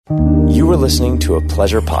You are listening to a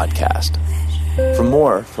Pleasure podcast. For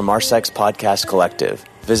more from our Sex Podcast Collective,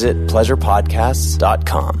 visit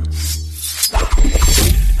pleasurepodcasts.com.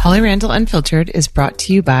 Holly Randall Unfiltered is brought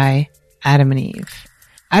to you by Adam and Eve.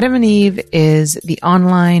 Adam and Eve is the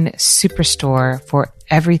online superstore for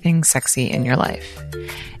everything sexy in your life.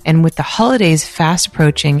 And with the holidays fast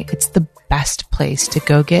approaching, it's the best place to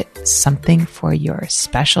go get something for your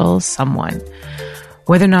special someone.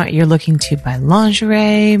 Whether or not you're looking to buy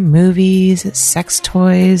lingerie, movies, sex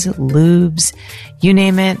toys, lubes, you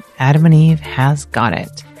name it, Adam and Eve has got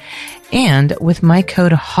it. And with my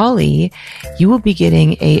code HOLLY, you will be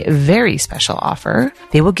getting a very special offer.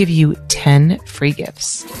 They will give you 10 free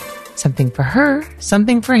gifts. Something for her,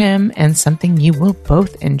 something for him, and something you will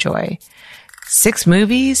both enjoy. 6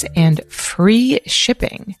 movies and free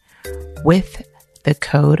shipping with the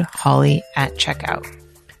code HOLLY at checkout.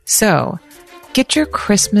 So get your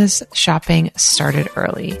Christmas shopping started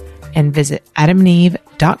early and visit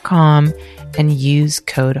adamandeve.com and use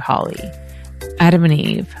code HOLLY. Adam and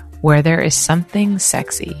Eve, where there is something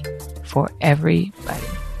sexy for everybody.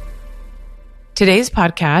 Today's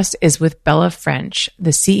podcast is with Bella French,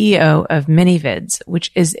 the CEO of ManyVids, which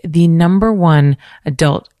is the #1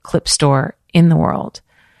 adult clip store in the world.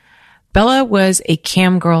 Bella was a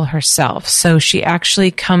cam girl herself, so she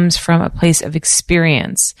actually comes from a place of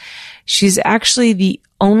experience. She's actually the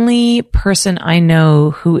only person I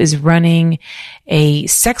know who is running a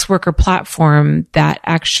sex worker platform that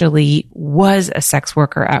actually was a sex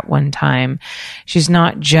worker at one time. She's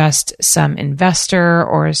not just some investor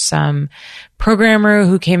or some programmer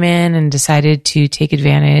who came in and decided to take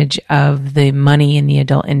advantage of the money in the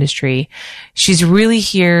adult industry. She's really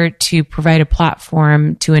here to provide a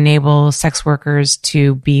platform to enable sex workers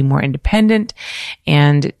to be more independent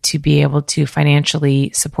and to be able to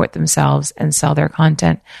financially support themselves and sell their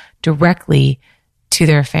content directly to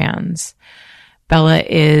their fans. Bella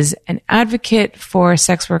is an advocate for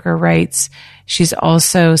sex worker rights. She's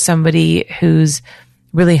also somebody who's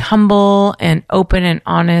really humble and open and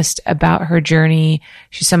honest about her journey.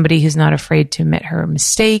 She's somebody who's not afraid to admit her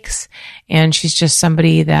mistakes. And she's just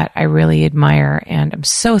somebody that I really admire. And I'm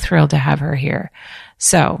so thrilled to have her here.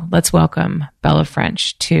 So let's welcome Bella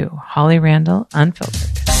French to Holly Randall Unfiltered.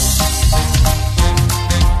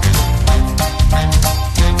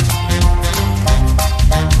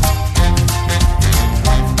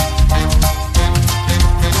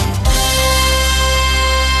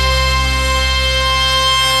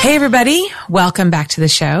 Hey everybody, welcome back to the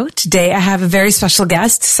show. Today I have a very special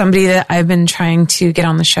guest, somebody that I've been trying to get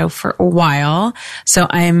on the show for a while. So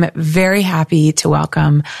I'm very happy to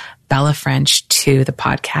welcome Bella French to the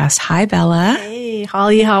podcast. Hi, Bella. Hey,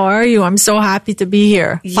 Holly, how are you? I'm so happy to be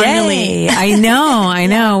here. Finally. Yay. I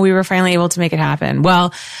know. We were finally able to make it happen.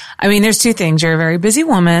 Well, I mean, there's two things. You're a very busy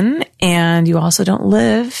woman and you also don't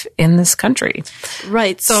live in this country.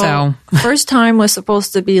 Right. So first time was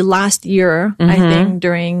supposed to be last year, I think,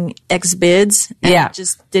 during ManyVids. And it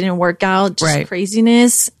just didn't work out. Just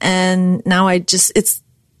craziness. And now it's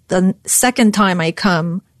the second time I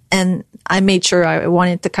come and I made sure I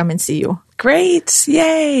wanted to come and see you. Great.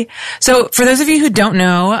 Yay. So for those of you who don't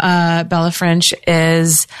know, Bella French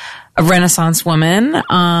is a Renaissance woman.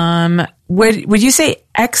 Would you say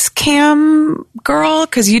ex-cam girl?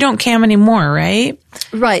 Because you don't cam anymore, right?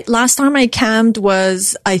 Right. Last time I cammed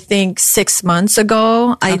was, I think, 6 months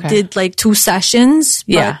ago. I did like 2 sessions.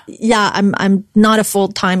 But I'm not a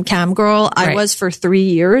full-time cam girl. I was for 3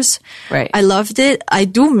 years. Right. I loved it. I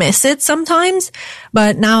do miss it sometimes,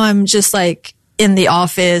 but now I'm just like in the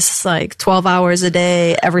office, like 12 hours a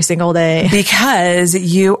day, every single day. Because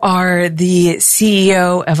you are the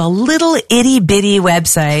CEO of a little itty bitty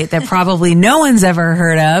website that probably no one's ever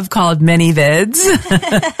heard of called ManyVids.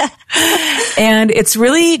 And it's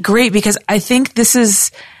really great because I think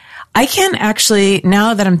I can't actually,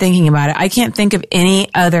 now that I'm thinking about it, I can't think of any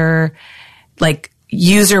other like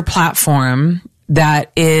user platform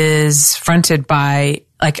that is fronted by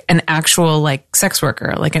like an actual like sex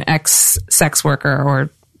worker, like an ex-sex worker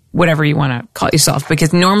or whatever you want to call yourself.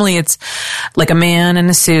 Because normally it's like a man in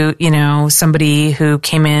a suit, you know, somebody who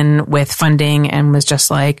came in with funding and was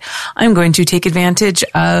just like, I'm going to take advantage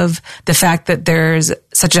of the fact that there's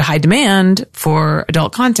such a high demand for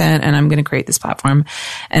adult content and I'm going to create this platform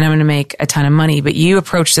and I'm going to make a ton of money. But you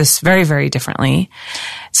approach this very, very differently.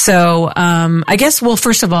 So, I guess, well,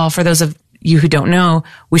 first of all, for those of you who don't know,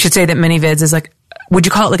 we should say that ManyVids is like, would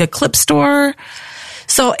you call it like a clip store?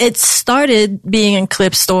 So it started being a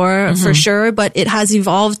clip store for sure, but it has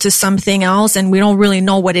evolved to something else and we don't really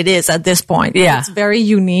know what it is at this point. Yeah. It's very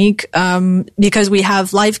unique, because we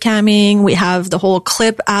have live camming, we have the whole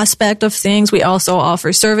clip aspect of things. We also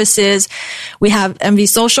offer services. We have MV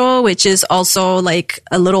Social, which is also like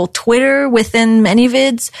a little Twitter within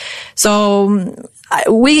ManyVids. So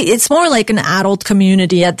it's more like an adult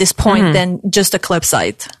community at this point than just a clip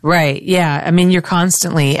site. Right. Yeah. I mean, you're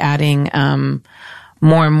constantly adding,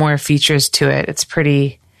 more and more features to it. It's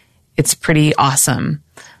pretty awesome.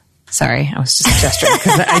 Sorry, I was just gesturing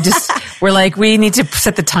because we're like, we need to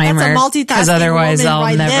set the timer because otherwise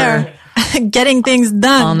I'll never getting things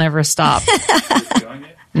done. I'll never stop.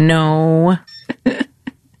 No.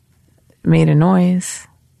 Made a noise.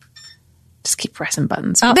 Just keep pressing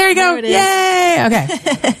buttons. Oh, there you go. Yay.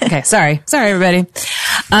 Okay. Sorry, everybody.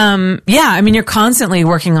 Yeah, I mean, you're constantly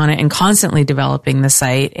working on it and constantly developing the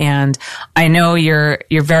site. And I know you're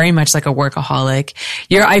very much like a workaholic.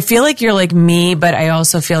 I feel like you're like me, but I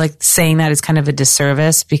also feel like saying that is kind of a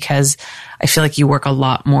disservice because I feel like you work a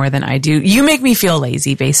lot more than I do. You make me feel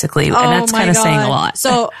lazy, basically. And that's kind of saying a lot.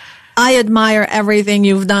 So I admire everything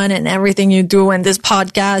you've done and everything you do. And this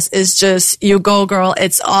podcast is just, you go, girl.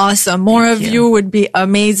 It's awesome. More of you would be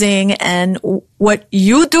amazing. And what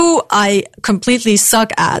you do, I completely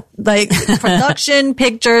suck at. Like production,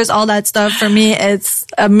 pictures, all that stuff. For me, it's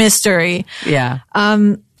a mystery. Yeah.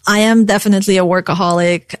 I am definitely a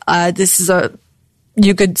workaholic. This is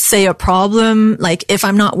you could say a problem. Like if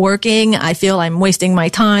I'm not working, I feel I'm wasting my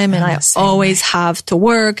time and I always have to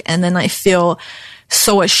work. And then I feel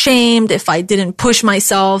so ashamed if I didn't push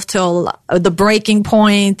myself till the breaking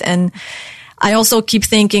point. And I also keep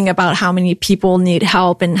thinking about how many people need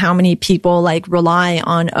help and how many people like rely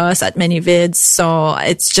on us at ManyVids. So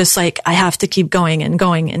it's just like, I have to keep going and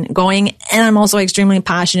going and going. And I'm also extremely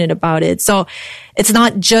passionate about it. So it's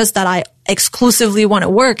not just that I exclusively want to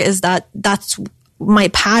work, is that's my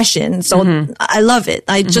passion. So I love it.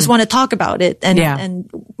 I just want to talk about it and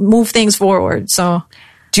move things forward. So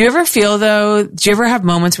do you ever feel though, do you ever have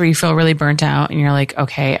moments where you feel really burnt out and you're like,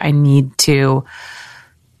 okay, I need to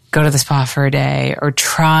go to the spa for a day or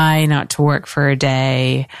try not to work for a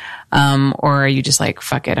day? Or are you just like,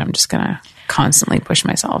 fuck it, I'm just going to constantly push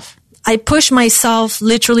myself? I push myself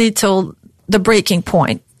literally till the breaking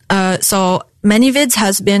point. So ManyVids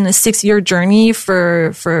has been a 6-year journey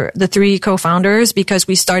for the 3 co-founders because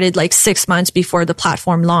we started like 6 months before the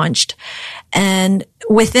platform launched. And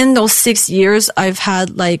within those 6 years, I've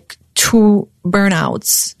had like 2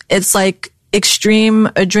 burnouts. It's like extreme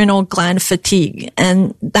adrenal gland fatigue.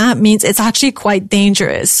 And that means it's actually quite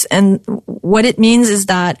dangerous. And what it means is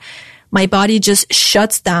that my body just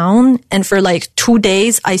shuts down. And for like 2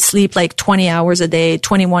 days, I sleep like 20 hours a day,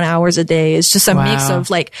 21 hours a day. It's just a mix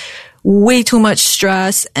of like way too much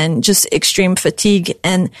stress and just extreme fatigue.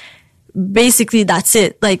 And basically that's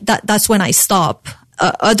it. Like that's when I stop.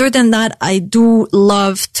 Other than that, I do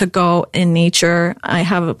love to go in nature. I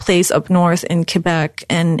have a place up north in Quebec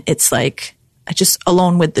and it's like, I just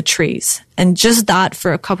alone with the trees, and just that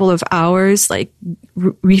for a couple of hours, like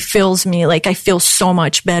refills me. Like I feel so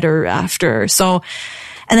much better after. So,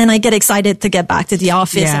 and then I get excited to get back to the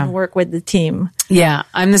office and work with the team. Yeah.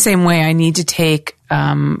 I'm the same way. I need to take,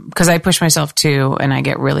 cause I push myself too and I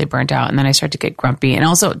get really burnt out and then I start to get grumpy. And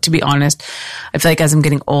also, to be honest, I feel like as I'm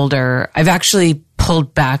getting older, I've actually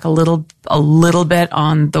pulled back a little bit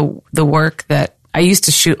on the work that I used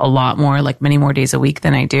to shoot a lot more, like many more days a week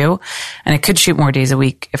than I do. And I could shoot more days a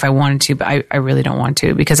week if I wanted to, but I really don't want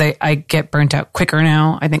to because I get burnt out quicker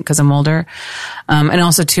now, I think, because I'm older. And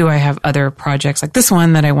also too, I have other projects like this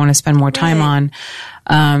one that I want to spend more time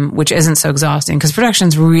on, which isn't so exhausting because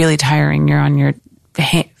production's really tiring. You're on your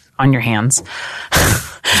hands.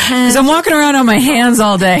 Because I'm walking around on my hands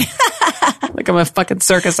all day. Like I'm a fucking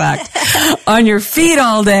circus act. On your feet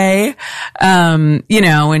all day.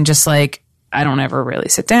 And just like, I don't ever really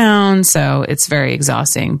sit down, so it's very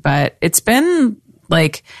exhausting. But it's been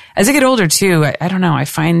like, as I get older too, I don't know, I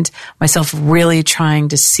find myself really trying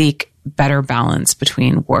to seek better balance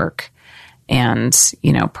between work and,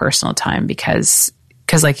 personal time because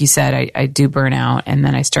like you said, I do burn out and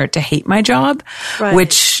then I start to hate my job,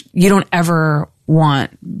 which you don't ever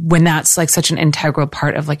want when that's like such an integral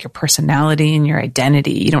part of like your personality and your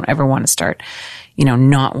identity. You don't ever want to start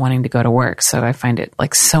not wanting to go to work. So I find it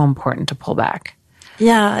like so important to pull back.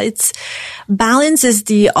 Yeah, balance is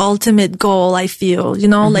the ultimate goal, I feel.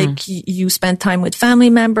 Like you spend time with family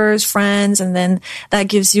members, friends, and then that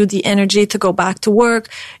gives you the energy to go back to work.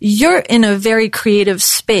 You're in a very creative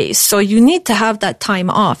space, so you need to have that time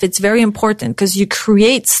off. It's very important because you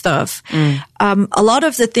create stuff. A lot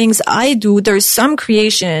of the things I do, there's some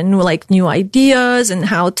creation, like new ideas and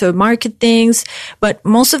how to market things, but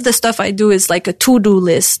most of the stuff I do is like a to-do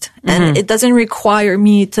list, and it doesn't require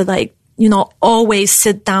me to like, always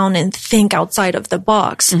sit down and think outside of the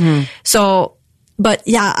box. So, but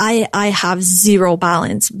yeah, I have zero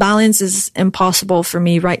balance. Balance is impossible for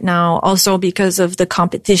me right now, also because of the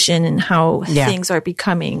competition and how things are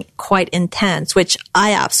becoming quite intense, which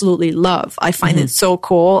I absolutely love. I find it so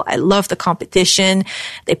cool. I love the competition.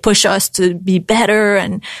 They push us to be better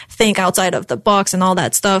and think outside of the box and all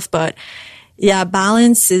that stuff. But yeah,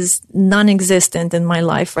 balance is non-existent in my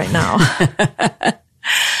life right now.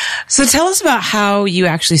 So tell us about how you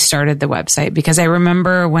actually started the website, because I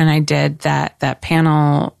remember when I did that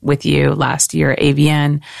panel with you last year at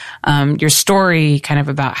AVN, your story kind of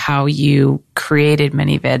about how you created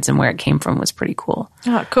ManyVids and where it came from was pretty cool.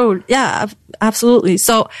 Oh, cool. Yeah, absolutely.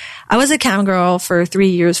 So I was a cam girl for 3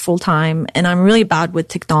 years full time, and I'm really bad with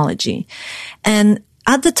technology. And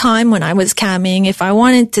at the time when I was camming, if I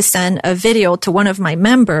wanted to send a video to one of my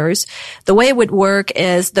members, the way it would work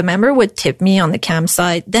is the member would tip me on the cam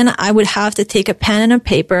site. Then I would have to take a pen and a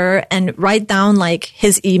paper and write down like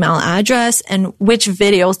his email address and which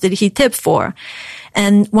videos did he tip for.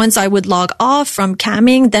 And once I would log off from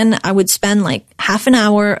camming, then I would spend like half an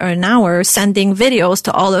hour or an hour sending videos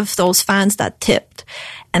to all of those fans that tipped.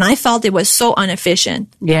 And I felt it was so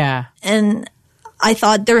inefficient. Yeah. And I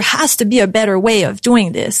thought there has to be a better way of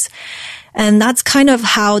doing this. And that's kind of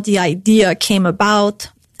how the idea came about.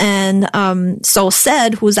 And so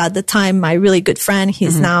Sid, who's at the time my really good friend,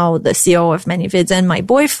 he's now the CEO of ManyVids and my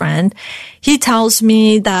boyfriend, he tells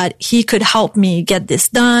me that he could help me get this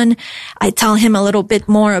done. I tell him a little bit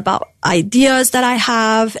more about ideas that I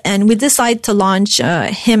have, and we decide to launch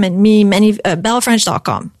him and me,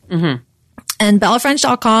 BellaFrench.com. And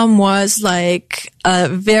BellaFrench.com was like a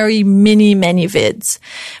very mini ManyVids.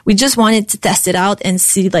 We just wanted to test it out and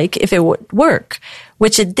see like if it would work,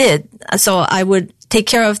 which it did. So I would take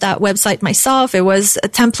care of that website myself. It was a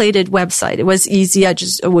templated website. It was easy. I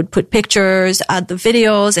would put pictures, add the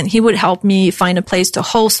videos, and he would help me find a place to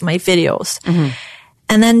host my videos.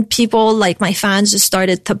 And then people like my fans just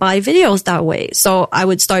started to buy videos that way. So I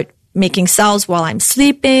would start making sales while I'm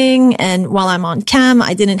sleeping and while I'm on cam.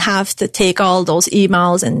 I didn't have to take all those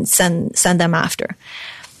emails and send them after.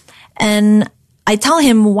 And I tell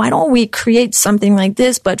him, why don't we create something like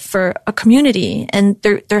this, but for a community? And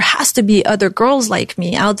there has to be other girls like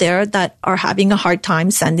me out there that are having a hard time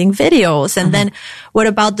sending videos. And then what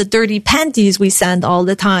about the dirty panties we send all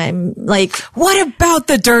the time? Like, what about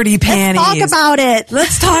the dirty panties? Let's talk about it.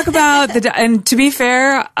 Let's talk about and to be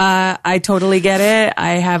fair, I totally get it.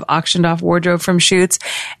 I have auctioned off wardrobe from shoots.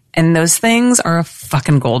 And those things are a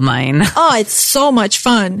fucking goldmine. Oh, it's so much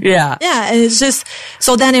fun. Yeah. Yeah. And it's just,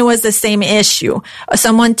 so then it was the same issue.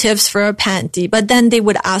 Someone tips for a panty, but then they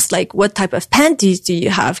would ask like, what type of panties do you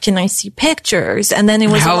have? Can I see pictures? And then it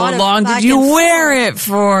was how long did you wear it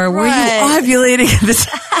for? Right. Were you ovulating at this?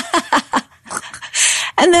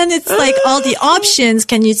 And then it's like all the options.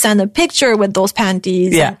 Can you send a picture with those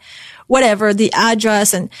panties? Yeah. And whatever, the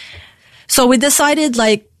address. And so we decided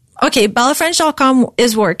like, okay, BellaFrench.com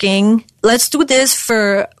is working. Let's do this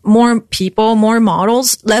for more people, more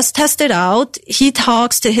models. Let's test it out. He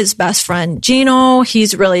talks to his best friend, Gino.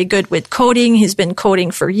 He's really good with coding. He's been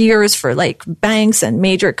coding for years for like banks and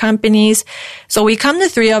major companies. So we come, the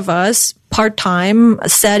three of us, part-time.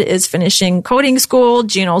 Sed is finishing coding school.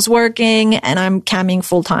 Gino's working, and I'm camming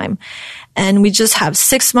full-time. And we just have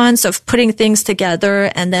 6 months of putting things together.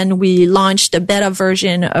 And then we launched a beta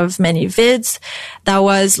version of ManyVids. That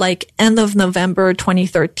was like end of November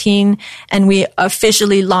 2013. And we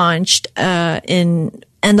officially launched in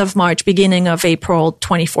end of March, beginning of April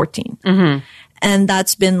 2014. And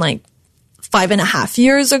that's been like 5.5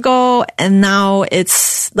 years ago. And now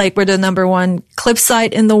it's like we're the number one clip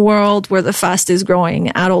site in the world. We're the fastest growing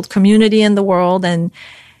adult community in the world. And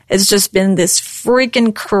it's just been this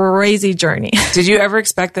freaking crazy journey. Did you ever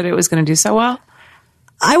expect that it was going to do so well?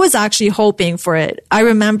 I was actually hoping for it. I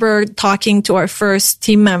remember talking to our first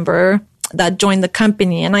team member that joined the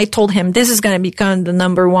company, and I told him this is going to become the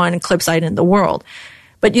number one clip site in the world.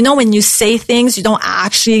 But you know, when you say things, you don't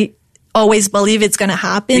actually always believe it's going to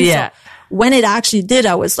happen. Yeah. So when it actually did,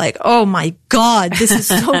 I was like, oh my God, this is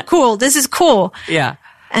so cool. This is cool. Yeah.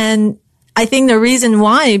 And I think the reason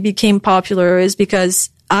why it became popular is because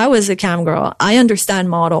I was a cam girl. I understand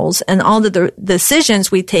models, and all the decisions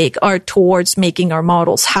we take are towards making our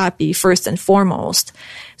models happy first and foremost.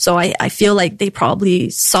 So I feel like they probably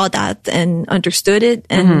saw that and understood it,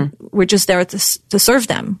 and we're just there to serve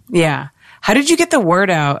them. Yeah. How did you get the word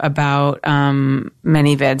out about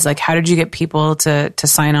ManyVids? Like, how did you get people to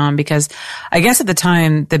sign on? Because I guess at the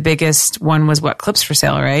time, the biggest one was Clips for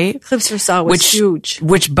Sale, right? Clips for Sale was huge.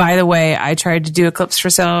 Which, by the way, I tried to do a Clips for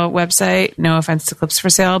Sale website. No offense to Clips for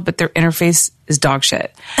Sale, but their interface is dog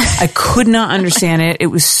shit. I could not understand it. It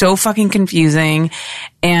was so fucking confusing.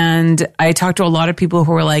 And I talked to a lot of people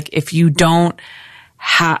who were like, if you don't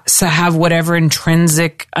have whatever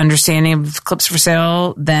intrinsic understanding of Clips for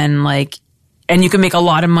Sale, then like, and you can make a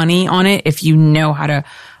lot of money on it if you know how to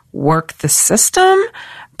work the system.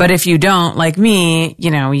 But if you don't, like me, you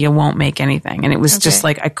know, you won't make anything. And it was just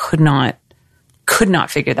like, I could not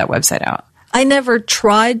figure that website out. I never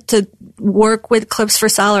tried to work with Clips for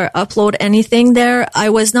Sale or upload anything there.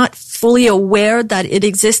 I was not fully aware that it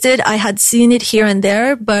existed. I had seen it here and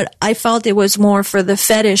there, but I felt it was more for the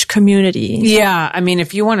fetish community. Yeah. I mean,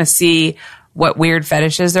 if you want to see what weird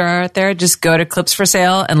fetishes there are out there, just go to Clips for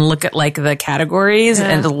Sale and look at like the categories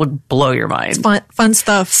and it'll blow your mind. It's fun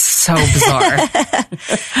stuff. So bizarre.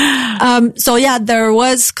 So yeah, there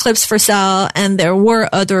was Clips for Sale and there were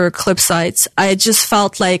other clip sites. I just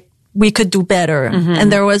felt like we could do better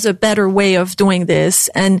and there was a better way of doing this.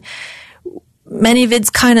 And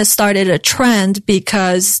ManyVids kind of started a trend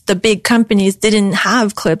because the big companies didn't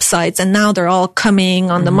have clip sites and now they're all coming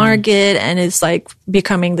on the market and it's like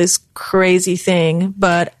becoming this crazy thing.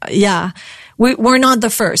 But yeah, we're not the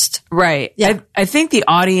first. Right. Yeah. I think the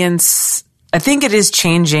audience, I think it is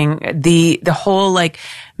changing. The whole like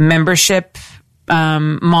membership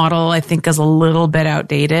model, I think, is a little bit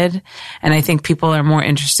outdated. And I think people are more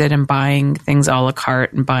interested in buying things a la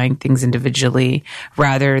carte and buying things individually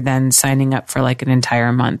rather than signing up for like an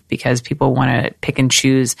entire month because people want to pick and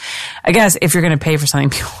choose. I guess if you're going to pay for something,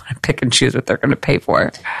 people want to pick and choose what they're going to pay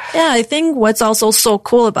for. Yeah, I think what's also so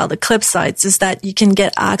cool about the clip sites is that you can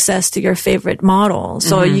get access to your favorite model.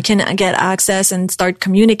 So you can get access and start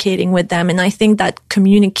communicating with them. And I think that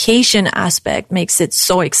communication aspect makes it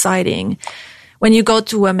so exciting. When you go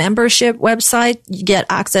to a membership website, you get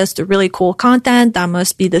access to really cool content. That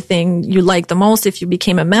must be the thing you like the most if you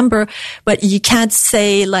became a member. But you can't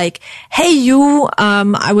say like, hey,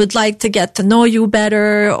 I would like to get to know you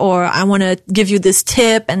better, or I want to give you this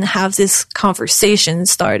tip and have this conversation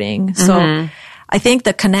starting. So I think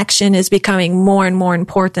the connection is becoming more and more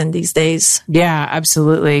important these days. Yeah,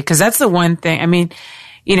 absolutely. Because that's the one thing. I mean,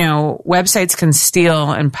 you know, websites can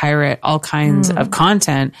steal and pirate all kinds of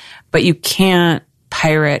content, but you can't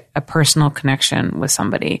pirate a personal connection with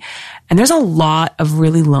somebody. And there's a lot of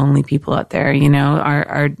really lonely people out there, you know,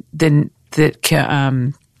 the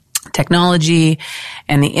technology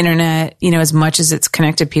and the internet, you know, as much as it's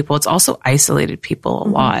connected people, it's also isolated people a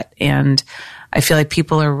lot. And I feel like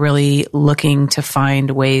people are really looking to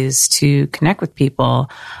find ways to connect with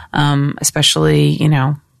people, especially, you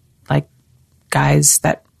know, like guys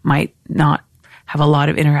that might not have a lot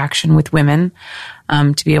of interaction with women,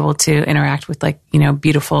 to be able to interact with like, you know,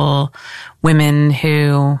 beautiful women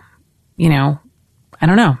who, you know, I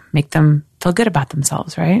don't know, make them feel good about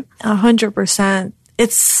themselves, right? 100%.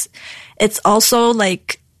 It's also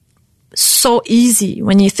like so easy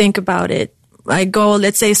when you think about it.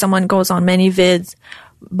 Let's say someone goes on ManyVids,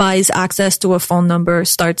 buys access to a phone number,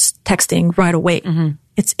 starts texting right away.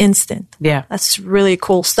 It's instant. Yeah. That's really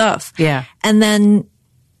cool stuff. Yeah. And then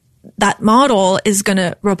that model is going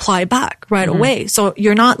to reply back right away. So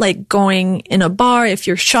you're not like going in a bar if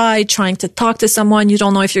you're shy, trying to talk to someone. You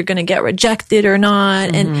don't know if you're going to get rejected or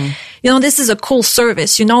not. And, you know, this is a cool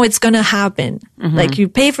service. You know, it's going to happen. Like you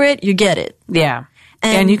pay for it, you get it. Yeah.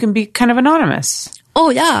 And you can be kind of anonymous. Oh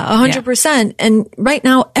yeah, 100%. And right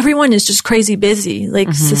now everyone is just crazy busy.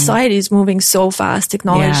 Like society is moving so fast,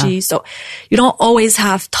 technology. Yeah. So you don't always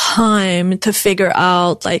have time to figure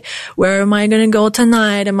out like, where am I going to go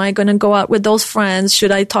tonight? Am I going to go out with those friends?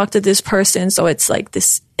 Should I talk to this person? So it's like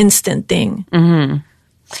this instant thing.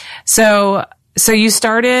 So you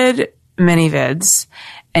started ManyVids,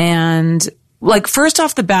 and like first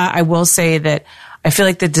off the bat, I will say that I feel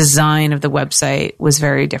like the design of the website was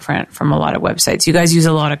very different from a lot of websites. You guys use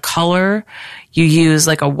a lot of color. You use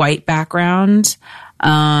like a white background.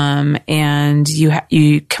 And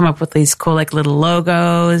you come up with these cool like little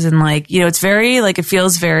logos and like, you know, it's very like, it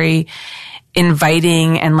feels very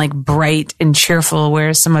inviting and like bright and cheerful,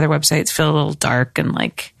 whereas some other websites feel a little dark and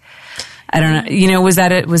like, I don't know, you know, was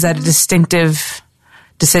that a distinctive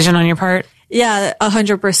decision on your part? Yeah,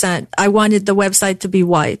 100%. I wanted the website to be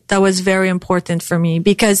white. That was very important for me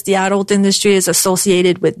because the adult industry is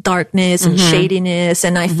associated with darkness and shadiness.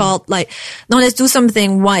 And I felt like, no, let's do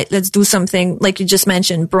something white. Let's do something, like you just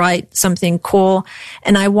mentioned, bright, something cool.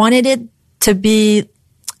 And I wanted it to be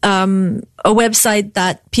a website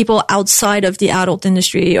that people outside of the adult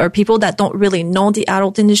industry or people that don't really know the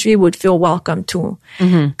adult industry would feel welcome to.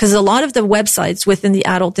 Because a lot of the websites within the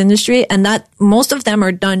adult industry, and that most of them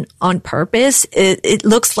are done on purpose, it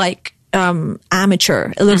looks like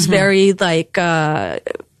amateur. It looks very like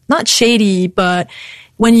not shady, but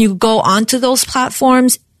when you go onto those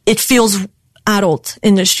platforms, it feels adult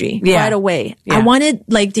industry right away. Yeah. I wanted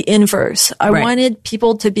like the inverse. I wanted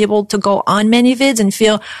people to be able to go on ManyVids and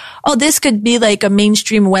feel, oh, this could be like a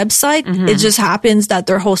mainstream website. It just happens that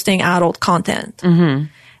they're hosting adult content.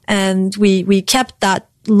 And we kept that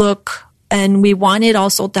look, and we wanted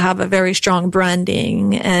also to have a very strong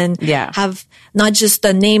branding and have not just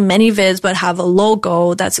the name ManyVids, but have a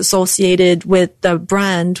logo that's associated with the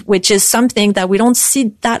brand, which is something that we don't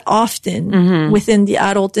see that often within the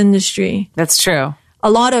adult industry. That's true. A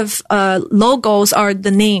lot of logos are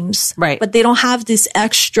the names, but they don't have this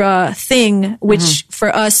extra thing, which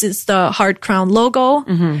for us is the Hard Crown logo.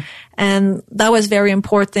 And that was very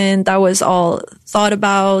important. That was all thought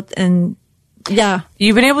about, and yeah.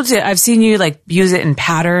 You've been able to, I've seen you like use it in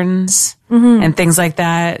patterns and things like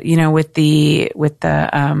that, you know, with the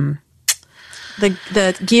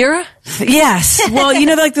gear? Yes. Well, you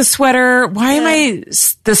know, like the sweater. Why am I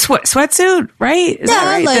the sweatsuit? Right? Is that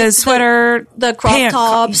right? Like the sweater, the crop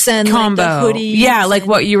tops and combo. Like the hoodies. Yeah, like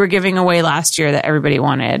what you were giving away last year that everybody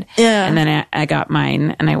wanted. Yeah. And then I got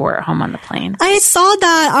mine and I wore it home on the plane. I saw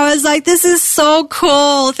that. I was like, this is so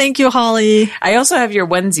cool. Thank you, Holly. I also have your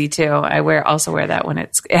onesie too. I also wear that when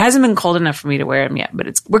it hasn't been cold enough for me to wear them yet, but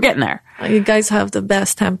we're getting there. You guys have the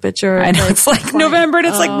best temperature. I know, it's like November and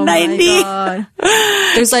it's like 90.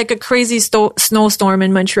 There's like a crazy snowstorm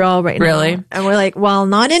in Montreal right now. Really? And we're like, well,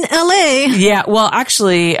 not in LA. Yeah. Well,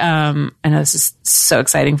 actually, I know this is so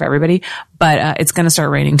exciting for everybody, but it's going to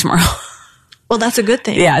start raining tomorrow. Well, that's a good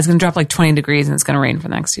thing. Yeah. It's going to drop like 20 degrees and it's going to rain for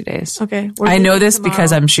the next 2 days. Okay. I know this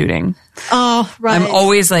because I'm shooting. Oh, right. I'm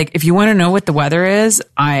always like, if you want to know what the weather is,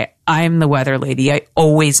 I'm the weather lady. I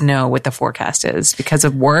always know what the forecast is because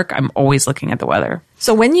of work. I'm always looking at the weather.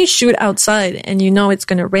 So when you shoot outside and you know it's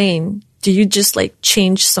going to rain, do you just like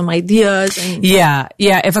change some ideas? Yeah.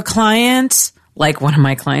 If a client, like one of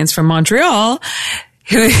my clients from Montreal,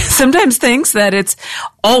 who sometimes thinks that it's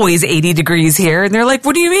always 80 degrees here. And they're like,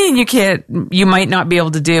 what do you mean you might not be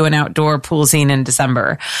able to do an outdoor pool scene in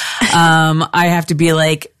December? I have to be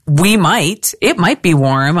like, it might be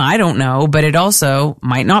warm. I don't know, but it also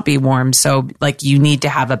might not be warm. So like you need to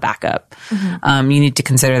have a backup. You need to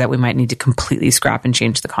consider that we might need to completely scrap and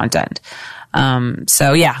change the content.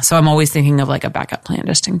 So I'm always thinking of like a backup plan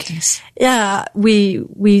just in case. Yeah.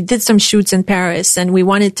 We did some shoots in Paris and we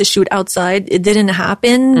wanted to shoot outside. It didn't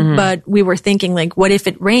happen, but we were thinking like, what if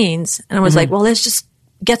it rains? And I was like, well, let's just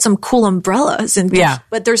get some cool umbrellas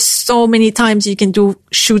but there's so many times you can do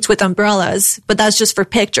shoots with umbrellas, but that's just for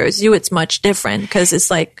pictures. It's much different because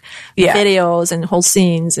it's like videos and whole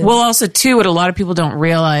scenes. Well, also too, what a lot of people don't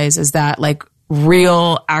realize is that like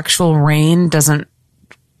real actual rain doesn't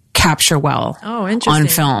capture well on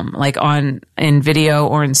film, like in video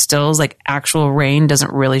or in stills. Like actual rain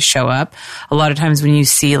doesn't really show up. A lot of times when you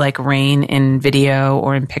see like rain in video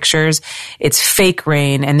or in pictures, it's fake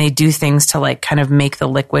rain and they do things to like kind of make the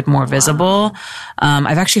liquid more visible.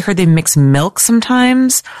 I've actually heard they mix milk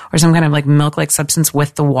sometimes or some kind of like milk like substance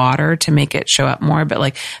with the water to make it show up more, but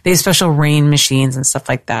like they have special rain machines and stuff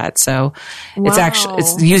like that. So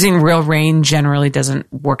it's using real rain generally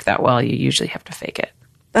doesn't work that well. You usually have to fake it.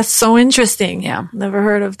 That's so interesting. Yeah. Never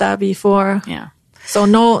heard of that before. Yeah. So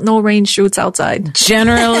no rain shoots outside.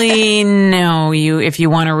 Generally, no. If you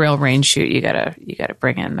want a real rain shoot, you gotta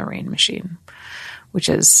bring in the rain machine, which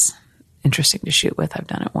is interesting to shoot with. I've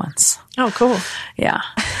done it once. Oh, cool. Yeah.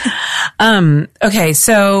 Okay.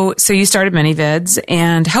 So you started ManyVids,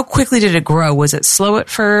 and how quickly did it grow? Was it slow at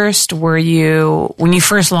first? When you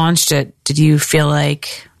first launched it, did you feel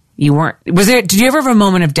like did you ever have a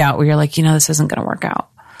moment of doubt where you're like, this isn't going to work out?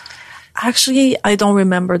 Actually, I don't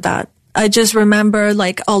remember that. I just remember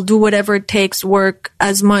like, I'll do whatever it takes, work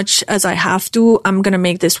as much as I have to. I'm going to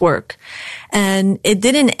make this work. And it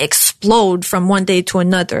didn't explode from one day to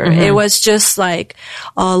another. It was just like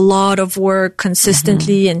a lot of work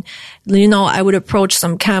consistently. And, you know, I would approach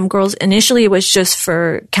some cam girls. Initially, it was just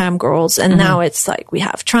for cam girls. And now it's like we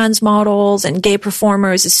have trans models and gay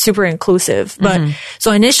performers. It's super inclusive. But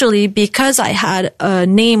so initially, because I had a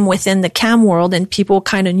name within the cam world and people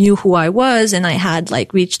kind of knew who I was, and I had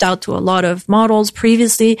like reached out to a lot of models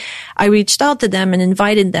previously, I reached out to them and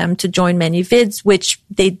invited them to join ManyVids, which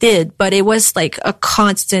they did. But it was like a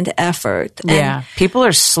constant effort. And people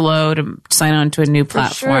are slow to sign on to a new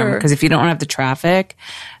platform because if you don't have the traffic,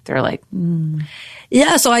 they're like,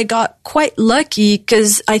 Yeah, so I got quite lucky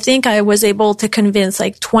because I think I was able to convince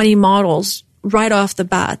like 20 models right off the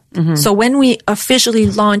bat. So when we officially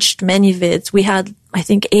launched ManyVids, we had, I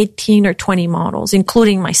think, 18 or 20 models,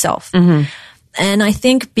 including myself. And I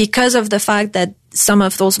think because of the fact that some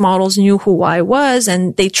of those models knew who I was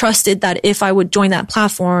and they trusted that if I would join that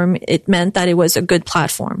platform, it meant that it was a good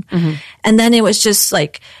platform. And then it was just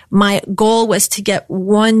like my goal was to get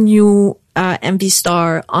one new MV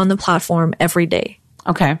star on the platform every day.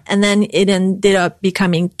 Okay. And then it ended up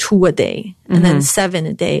becoming 2 a day and then 7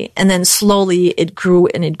 a day. And then slowly it grew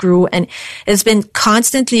and it grew and it's been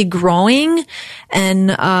constantly growing. And,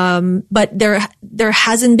 but there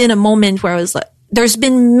hasn't been a moment where I was like, there's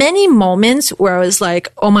been many moments where I was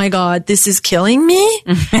like, oh my God, this is killing me.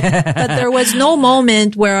 But there was no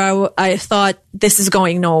moment where I thought this is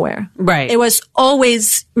going nowhere. Right. It was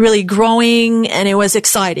always really growing and it was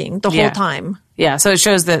exciting the whole time. Yeah. So it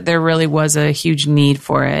shows that there really was a huge need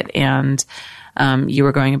for it and you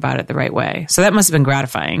were going about it the right way. So that must have been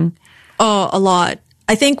gratifying. Oh, a lot.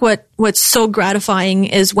 I think what's so gratifying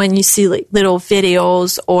is when you see like little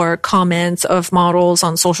videos or comments of models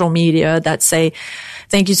on social media that say,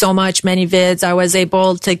 thank you so much, ManyVids. I was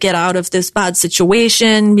able to get out of this bad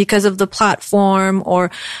situation because of the platform,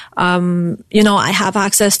 or, you know, I have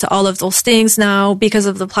access to all of those things now because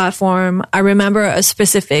of the platform. I remember a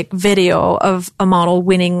specific video of a model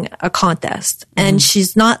winning a contest, and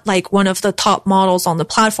she's not like one of the top models on the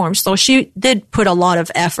platform. So she did put a lot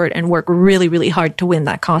of effort and work really, really hard to win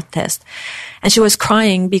that contest. And she was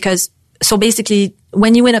crying because, so basically,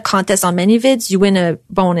 when you win a contest on ManyVids, you win a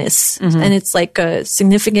bonus, and it's like a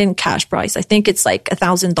significant cash prize. I think it's like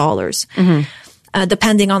 $1,000,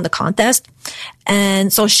 depending on the contest.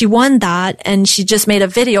 And so she won that, and she just made a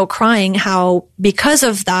video crying how because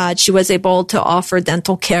of that, she was able to offer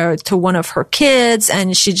dental care to one of her kids,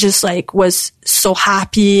 and she just like was so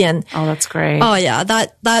happy. And oh, that's great. Oh yeah,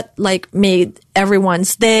 that like made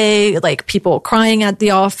everyone's day, like people crying at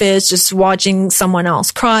the office, just watching someone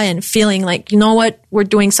else cry and feeling like, you know what, we're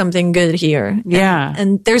doing something good here. Yeah.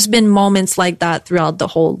 And there's been moments like that throughout the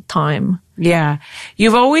whole time. Yeah.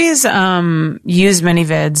 You've always used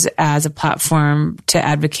ManyVids as a platform to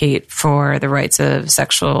advocate for the rights of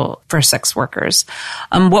sex workers.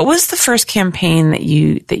 What was the first campaign that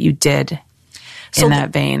you did in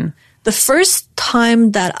that vein? The first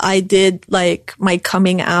time that I did like my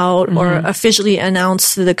coming out or officially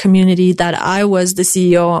announced to the community that I was the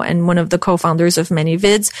CEO and one of the co-founders of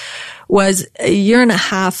ManyVids was a year and a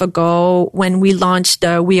half ago when we launched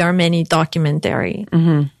the We Are Many documentary.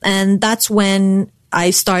 And that's when I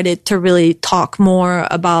started to really talk more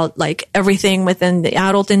about like everything within the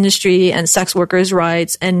adult industry and sex workers'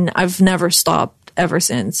 rights. And I've never stopped ever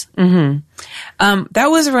since. That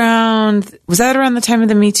was around the time of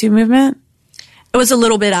the Me Too movement? It was a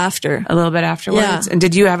little bit after. A little bit afterwards? Yeah. And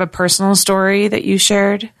did you have a personal story that you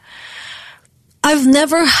shared? I've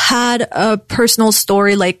never had a personal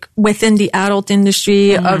story like within the adult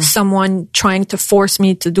industry of someone trying to force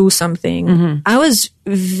me to do something. I was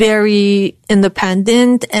very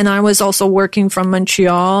independent, and I was also working from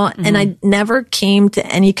Montreal, and I never came to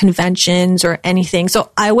any conventions or anything.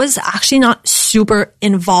 So I was actually not super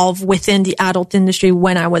involved within the adult industry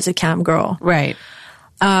when I was a cam girl. Right.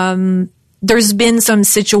 There's been some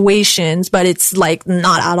situations, but it's like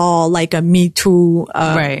not at all like a Me Too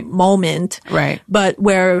moment. Right. But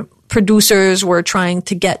where producers were trying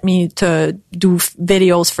to get me to do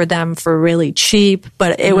videos for them for really cheap,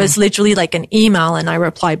 but it was literally like an email and I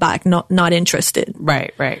replied back, not interested.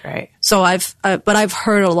 Right. So I've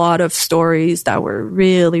heard a lot of stories that were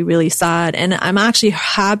really, really sad. And I'm actually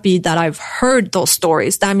happy that I've heard those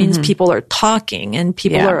stories. That means people are talking and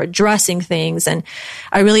people are addressing things. And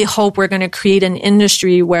I really hope we're going to create an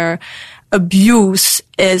industry where abuse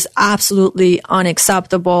is absolutely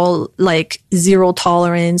unacceptable, like zero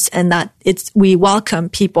tolerance, and that we welcome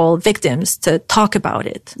victims to talk about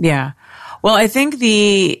it. Yeah. Well, I think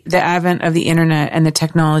the advent of the internet and the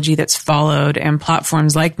technology that's followed and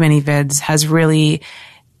platforms like ManyVids has really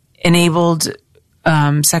enabled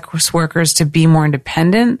sex workers to be more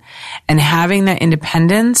independent, and having that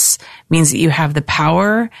independence means that you have the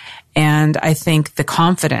power and I think the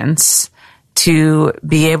confidence to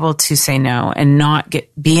be able to say no and not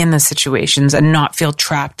be in the situations and not feel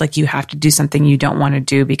trapped like you have to do something you don't want to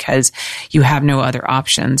do because you have no other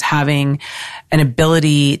options. Having an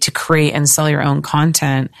ability to create and sell your own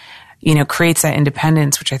content, creates that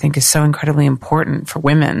independence, which I think is so incredibly important for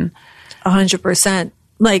women. 100%.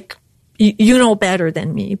 Like, you know better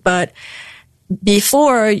than me, but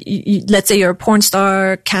before, let's say you're a porn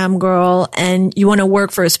star, cam girl, and you want to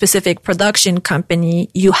work for a specific production company,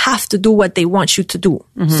 you have to do what they want you to do.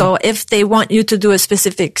 Mm-hmm. So if they want you to do a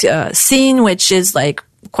specific scene, which is like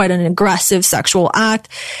quite an aggressive sexual act,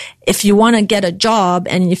 if you want to get a job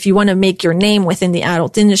and if you want to make your name within the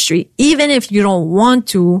adult industry, even if you don't want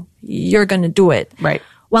to, you're going to do it. Right.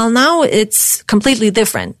 Well, now it's completely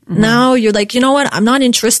different. Mm-hmm. Now you're like, you know what? I'm not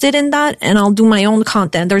interested in that and I'll do my own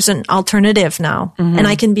content. There's an alternative now and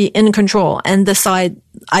I can be in control and decide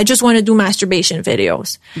I just want to do masturbation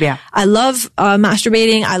videos. Yeah. I love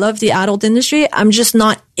masturbating. I love the adult industry. I'm just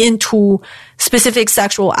not into specific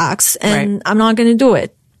sexual acts and I'm not going to do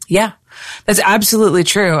it. Yeah. That's absolutely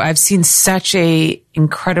true. I've seen such a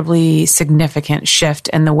incredibly significant shift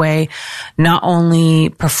in the way not only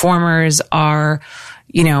performers are,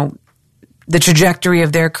 the trajectory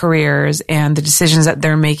of their careers and the decisions that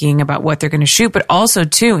they're making about what they're going to shoot, but also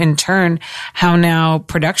too, in turn, how now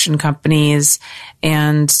production companies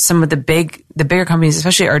and some of the bigger companies,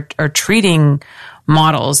 especially are treating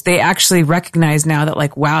models. They actually recognize now that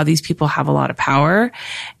like, wow, these people have a lot of power.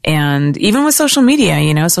 And even with social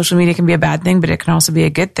media, social media can be a bad thing, but it can also be a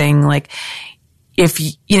good thing. Like, if,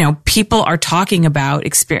 people are talking about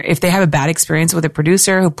if they have a bad experience with a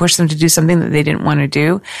producer who pushed them to do something that they didn't want to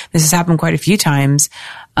do, this has happened quite a few times.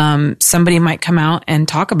 Somebody might come out and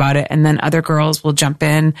talk about it, and then other girls will jump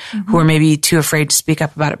in who are maybe too afraid to speak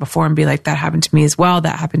up about it before and be like, that happened to me as well.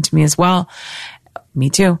 That happened to me as well. Me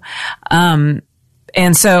too. And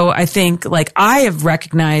so I think like I have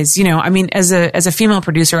recognized, as a female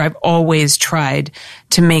producer, I've always tried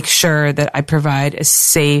to make sure that I provide a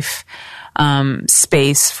safe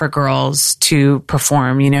space for girls to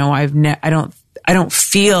perform. I don't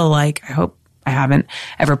feel like, I hope I haven't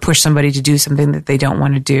ever pushed somebody to do something that they don't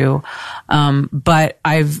want to do. But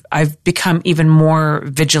I've become even more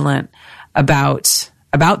vigilant about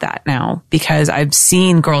that now, because I've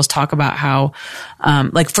seen girls talk about how,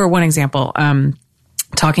 like for one example,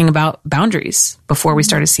 talking about boundaries before we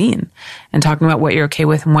start a scene and talking about what you're okay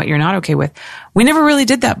with and what you're not okay with. We never really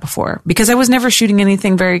did that before because I was never shooting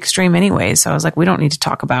anything very extreme anyway. So I was like, we don't need to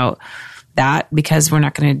talk about that because we're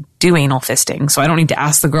not going to do anal fisting. So I don't need to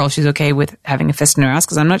ask the girl if she's okay with having a fist in her ass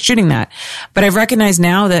because I'm not shooting that. But I've recognized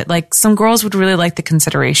now that like some girls would really like the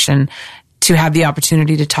consideration to have the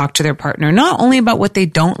opportunity to talk to their partner, not only about what they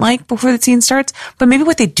don't like before the scene starts, but maybe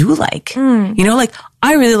what they do like. Like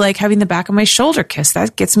I really like having the back of my shoulder kissed.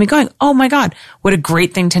 That gets me going. Oh my God, what a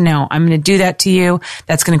great thing to know. I'm going to do that to you.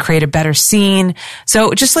 That's going to create a better scene.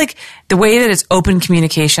 So just like the way that it's open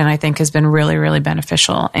communication, I think has been really, really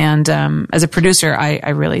beneficial. And, as a producer, I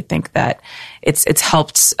really think that it's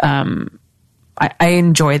helped. I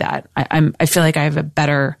enjoy that. I feel like I have a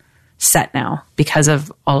better set now because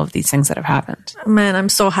of all of these things that have happened. Man, I'm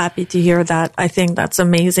so happy to hear that. I think that's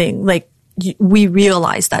amazing. Like we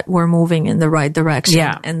realize that we're moving in the right direction.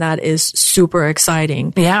 Yeah. And that is super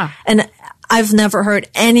exciting. Yeah. And I've never heard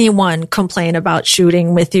anyone complain about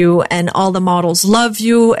shooting with you, and all the models love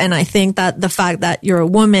you. And I think that the fact that you're a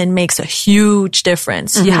woman makes a huge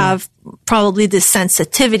difference. You have probably this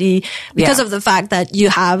sensitivity because of the fact that you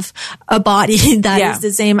have a body that is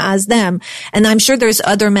the same as them. And I'm sure there's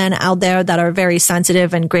other men out there that are very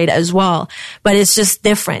sensitive and great as well, but it's just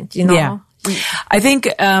different, Yeah. I think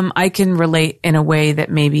I can relate in a way that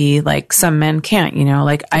maybe like some men can't,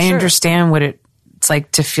 like I understand what it's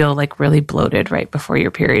like to feel like really bloated right before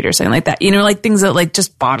your period or something like that. Like things that like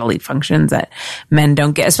just bodily functions that men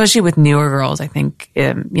don't get, especially with newer girls. I think,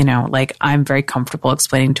 like I'm very comfortable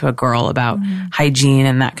explaining to a girl about hygiene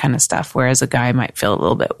and that kind of stuff, whereas a guy might feel a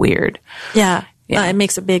little bit weird. Yeah. It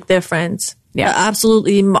makes a big difference. Yeah,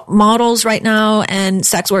 absolutely. Models right now and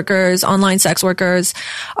sex workers, online sex workers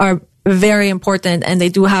are very important, and they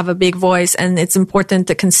do have a big voice, and it's important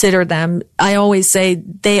to consider them. I always say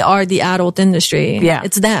they are the adult industry. Yeah.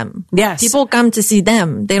 It's them. Yes. People come to see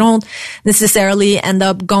them. They don't necessarily end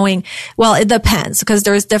up going, well, it depends because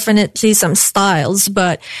there's definitely some styles,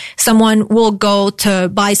 but someone will go to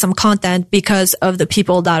buy some content because of the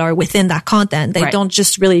people that are within that content. They don't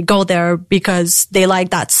just really go there because they like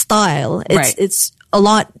that style. It's a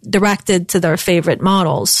lot directed to their favorite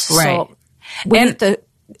models. Right. So, we need to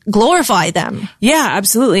glorify them. Yeah,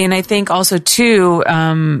 absolutely. And I think also too,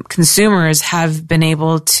 consumers have been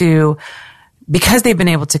able to, because they've been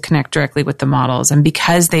able to connect directly with the models and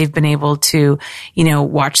because they've been able to, you know,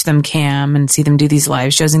 watch them cam and see them do these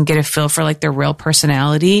live shows and get a feel for like their real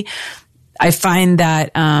personality. I find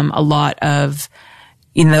that, a lot of,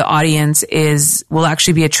 you know, the audience will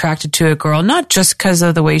actually be attracted to a girl, not just because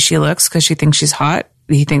of the way she looks, because she thinks she's hot.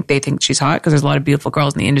 They think she's hot because there's a lot of beautiful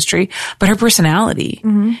girls in the industry, but her personality,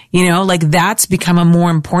 you know, like that's become a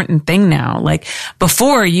more important thing now. Like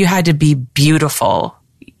before you had to be beautiful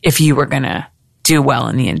if you were going to do well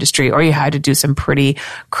in the industry, or you had to do some pretty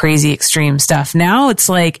crazy extreme stuff. Now it's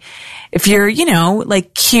like, if you're, you know,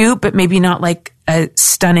 like cute, but maybe not like a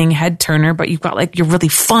stunning head turner, but you've got like, you're really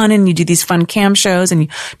fun and you do these fun cam shows and you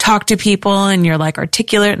talk to people and you're like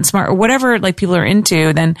articulate and smart or whatever like people are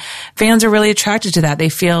into, then fans are really attracted to that. They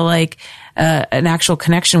feel like an actual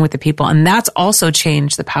connection with the people. And that's also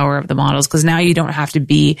changed the power of the models, because now you don't have to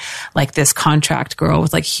be like this contract girl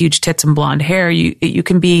with like huge tits and blonde hair. You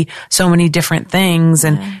can be so many different things,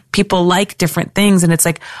 and people like different things. And it's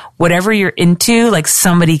like whatever you're into, like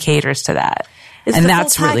somebody caters to that. And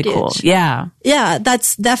that's really cool. Yeah. Yeah,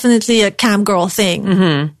 that's definitely a cam girl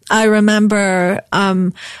thing. I remember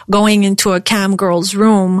going into a cam girl's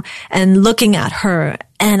room and looking at her,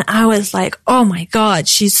 and I was like, oh my God,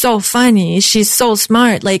 she's so funny. She's so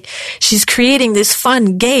smart. Like, she's creating this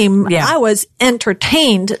fun game. Yeah. I was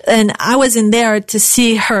entertained, and I was in there to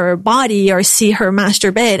see her body or see her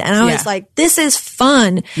masturbate. And I was like, this is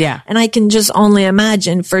fun. Yeah. And I can just only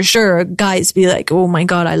imagine for sure guys be like, oh my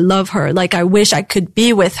God, I love her. Like, I wish I could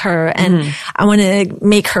be with her, and I want to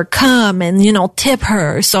make her come and, you know, tip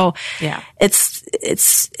her. So yeah,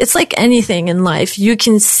 it's like anything in life. You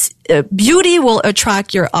can, beauty will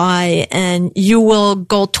attract your eye, and you will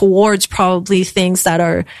go towards probably things that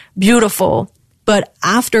are beautiful. But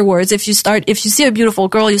afterwards, if you see a beautiful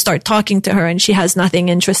girl, you start talking to her and she has nothing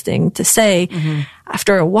interesting to say.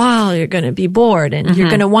 After a while, you're going to be bored, and you're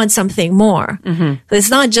going to want something more. But it's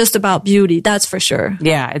not just about beauty, that's for sure.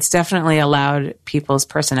 Yeah, it's definitely allowed people's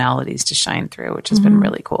personalities to shine through, which has been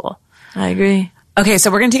really cool. I agree. Okay,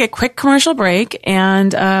 so we're going to take a quick commercial break,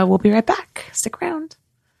 and we'll be right back. Stick around.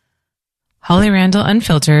 Holly Randall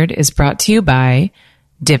Unfiltered is brought to you by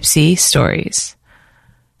Dipsy Stories.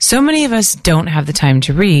 So many of us don't have the time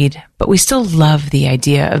to read, but we still love the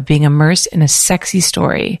idea of being immersed in a sexy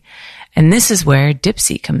story. And this is where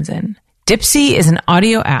Dipsy comes in. Dipsy is an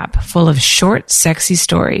audio app full of short, sexy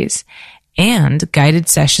stories and guided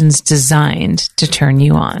sessions designed to turn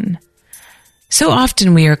you on. So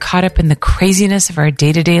often we are caught up in the craziness of our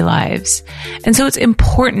day-to-day lives. And so it's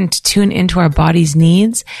important to tune into our body's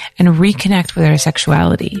needs and reconnect with our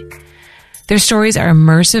sexuality. Their stories are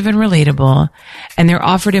immersive and relatable, and they're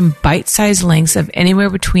offered in bite-sized lengths of anywhere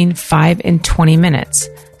between 5 and 20 minutes,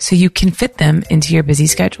 so you can fit them into your busy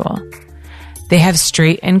schedule. They have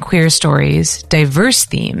straight and queer stories, diverse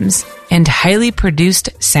themes, and highly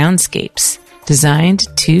produced soundscapes designed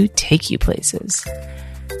to take you places.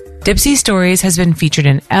 Dipsy Stories has been featured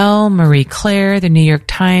in Elle, Marie Claire, The New York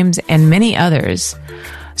Times, and many others.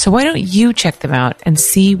 So why don't you check them out and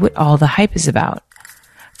see what all the hype is about?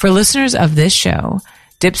 For listeners of this show,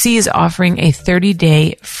 Dipsy is offering a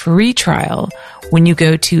 30-day free trial when you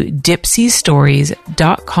go to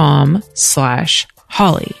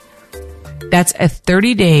dipsystories.com/Holly. That's a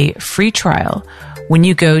 30-day free trial when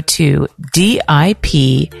you go to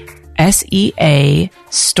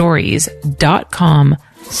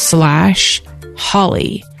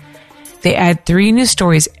dipsystories.com/Holly. They add 3 new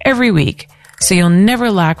stories every week, so you'll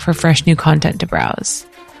never lack for fresh new content to browse.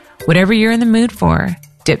 Whatever you're in the mood for,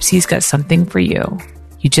 Dipsy's got something for you.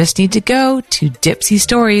 You just need to go to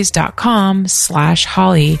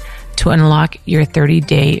dipsystories.com/Holly to unlock your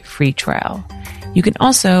 30-day free trial. You can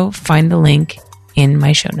also find the link in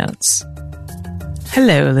my show notes.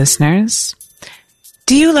 Hello, listeners.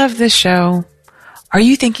 Do you love this show? Are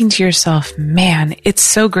you thinking to yourself, man, it's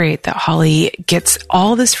so great that Holly gets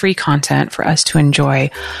all this free content for us to enjoy.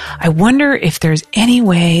 I wonder if there's any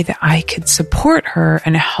way that I could support her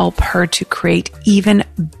and help her to create even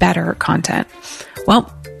better content. Well,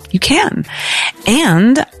 you can.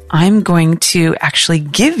 And I'm going to actually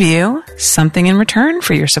give you something in return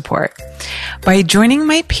for your support. By joining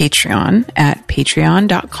my Patreon at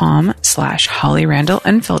patreon.com/Holly Randall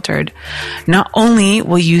Unfiltered, not only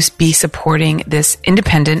will you be supporting this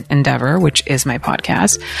independent endeavor, which is my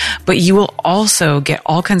podcast, but you will also get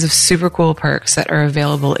all kinds of super cool perks that are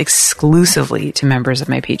available exclusively to members of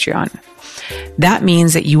my Patreon. That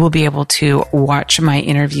means that you will be able to watch my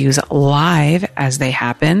interviews live as they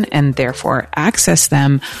happen and therefore access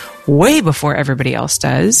them way before everybody else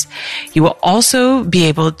does. You will also be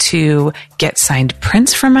able to get signed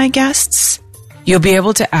prints from my guests. You'll be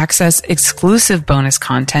able to access exclusive bonus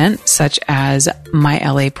content, such as My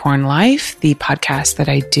LA Porn Life, the podcast that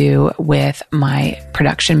I do with my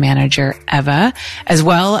production manager, Eva, as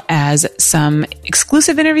well as some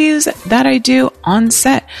exclusive interviews that I do on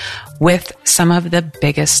set with some of the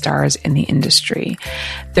biggest stars in the industry.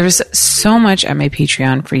 There's so much at my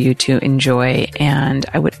Patreon for you to enjoy, and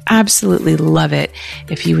I would absolutely love it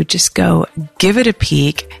if you would just go give it a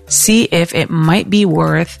peek, see if it might be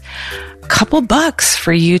worth couple bucks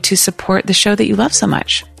for you to support the show that you love so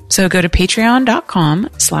much. So go to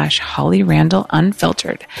patreon.com/Holly Randall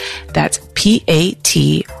Unfiltered. That's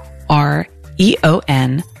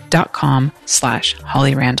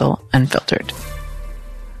patreon.com/Holly Randall Unfiltered.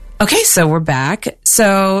 Okay, so we're back.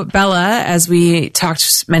 So Bella, as we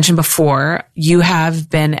mentioned before, you have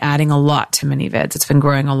been adding a lot to ManyVids. It's been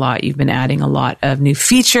growing a lot. You've been adding a lot of new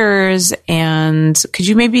features. And could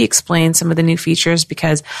you maybe explain some of the new features?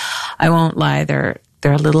 Because I won't lie, they're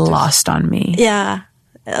a little lost on me. Yeah,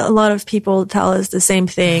 a lot of people tell us the same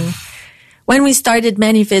thing. When we started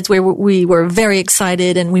ManyVids, we were very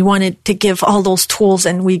excited and we wanted to give all those tools,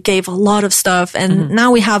 and we gave a lot of stuff, and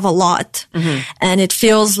now we have a lot. And it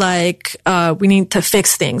feels like we need to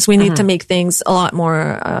fix things. We need to make things a lot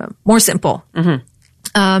more simple.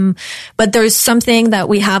 But there's something that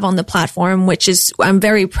we have on the platform, which is I'm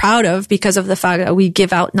very proud of because of the fact that we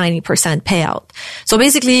give out 90% payout. So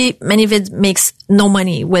basically, ManyVids makes no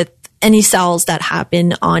money with any sales that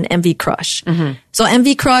happen on MV Crush. So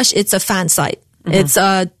MV Crush, it's a fan site. It's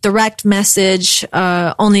a direct message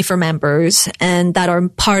only for members and that are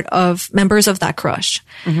part of members of that crush.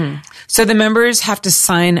 So the members have to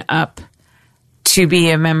sign up to be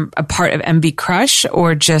a part of MV Crush,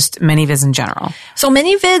 or just ManyVids in general? So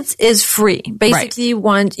ManyVids is free. Basically,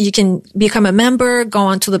 you can become a member, go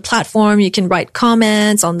onto the platform, you can write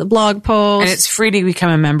comments on the blog post. And it's free to become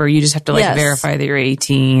a member. You just have to verify that you're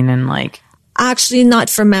 18 and Actually, not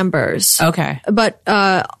for members. Okay. But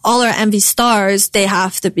all our MV stars, they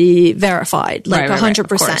have to be verified,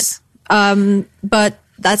 100%. But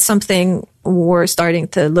that's something we're starting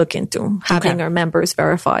to look into, having our members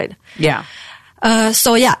verified. Yeah.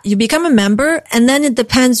 So you become a member, and then it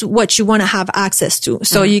depends what you want to have access to.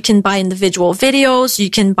 So you can buy individual videos. You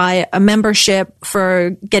can buy a membership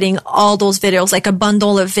for getting all those videos, like a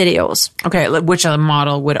bundle of videos. Okay. Which a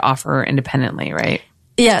model would offer independently, right?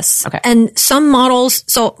 Yes. Okay. And some models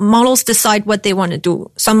decide what they want to do.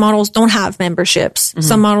 Some models don't have memberships.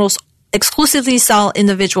 Some models exclusively sell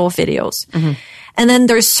individual videos. And then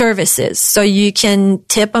there's services. So you can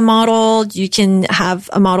tip a model. You can have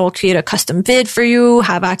a model create a custom vid for you,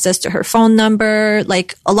 have access to her phone number,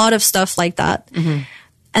 like a lot of stuff like that.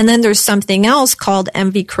 And then there's something else called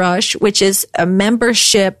MV Crush, which is a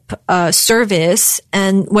membership service.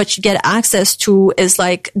 And what you get access to is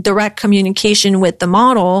like direct communication with the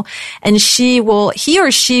model. And he or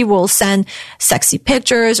she will send sexy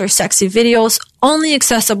pictures or sexy videos only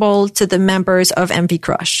accessible to the members of MV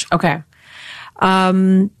Crush. Okay.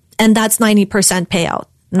 And that's 90% payout.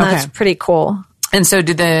 And that's pretty cool. And so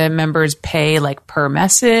do the members pay per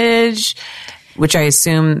message, which I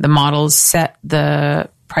assume the models set the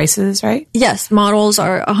prices, right? Yes. Models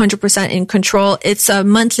are 100% in control. It's a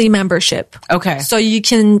monthly membership. Okay. So you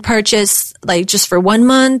can purchase just for 1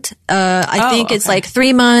 month. I think it's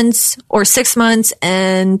 3 months or 6 months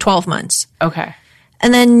and 12 months. Okay.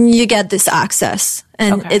 And then you get this access,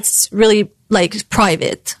 and it's really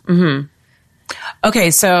private.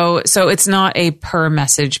 Okay, so it's not a per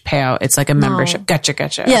message payout. It's like a membership. Gotcha.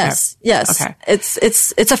 Yes, okay. yes. Okay.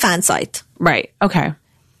 It's a fan site. Right. Okay.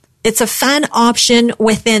 It's a fan option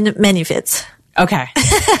within ManyVids. Okay.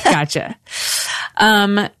 Gotcha.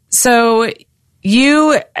 So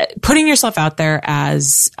you putting yourself out there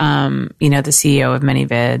as, the CEO of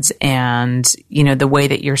ManyVids, and, the way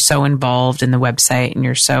that you're so involved in the website and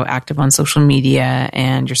you're so active on social media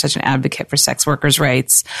and you're such an advocate for sex workers'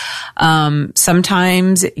 rights.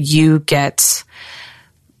 Sometimes you get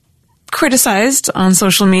criticized on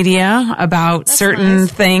social media about certain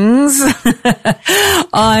things.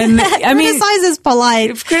 Criticize is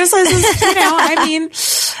polite. Criticize is,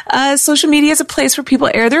 social media is a place where people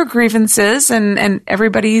air their grievances, and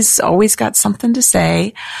everybody's always got something to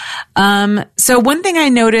say. So one thing I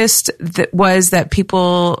noticed was that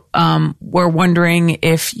people were wondering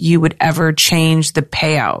if you would ever change the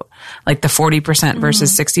payout, like the 40%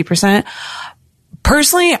 versus 60%.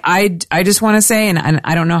 Personally, I just want to say, and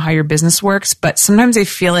I don't know how your business works, but sometimes I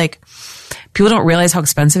feel like people don't realize how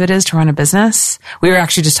expensive it is to run a business. We were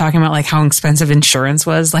actually just talking about like how expensive insurance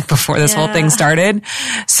was like before this whole thing started.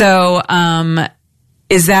 So,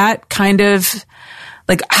 is that kind of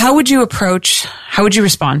like, how would you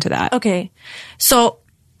respond to that? Okay. So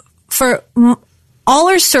for all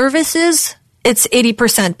our services, it's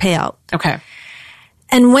 80% payout. Okay.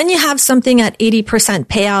 And when you have something at 80%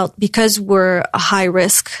 payout, because we're a high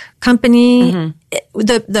risk company,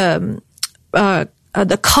 the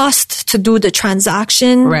cost to do the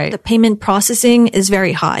transaction, the payment processing is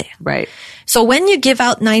very high. Right. So when you give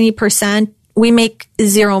out 90%, we make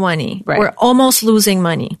zero money. Right. We're almost losing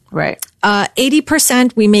money. Right.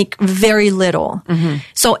 80%, we make very little.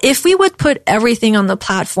 So if we would put everything on the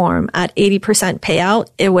platform at 80% payout,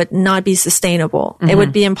 it would not be sustainable. It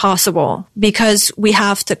would be impossible because we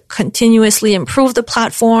have to continuously improve the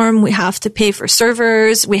platform. We have to pay for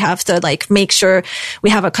servers. We have to like make sure we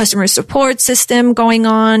have a customer support system going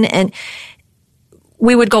on, and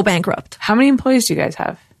we would go bankrupt. How many employees do you guys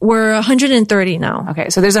have? We're 130 now. Okay.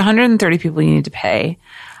 So there's 130 people you need to pay.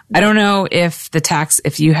 I don't know if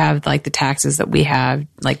if you have like the taxes that we have,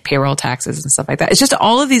 like payroll taxes and stuff like that. It's just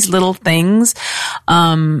all of these little things.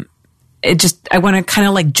 I want to kind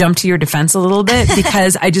of like jump to your defense a little bit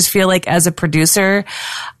because I just feel like as a producer,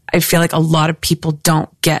 I feel like a lot of people don't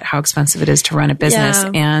get how expensive it is to run a business.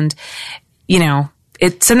 Yeah. And, you know,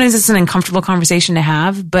 sometimes it's an uncomfortable conversation to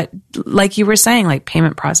have, but like you were saying, like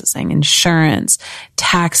payment processing, insurance,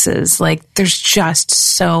 taxes, like there's just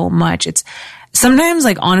so much. It's sometimes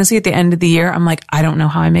like honestly at the end of the year, I'm like, I don't know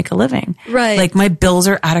how I make a living. Right. Like my bills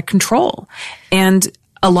are out of control. And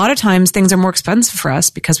a lot of times things are more expensive for us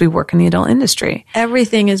because we work in the adult industry.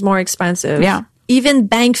 Everything is more expensive. Yeah. Even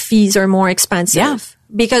bank fees are more expensive. Yeah.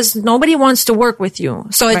 Because nobody wants to work with you.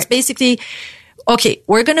 So it's basically, okay,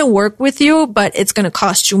 we're going to work with you, but it's going to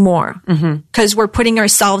cost you more because we're putting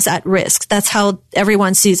ourselves at risk. That's how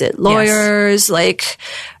everyone sees it. Lawyers, like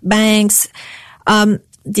banks.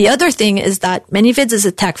 The other thing is that ManyVids is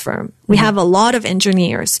a tech firm. We have a lot of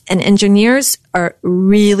engineers, and engineers are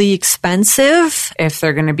really expensive. If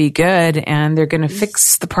they're going to be good and they're going to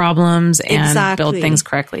fix the problems and build things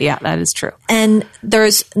correctly. Yeah, that is true. And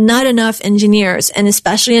there's not enough engineers. And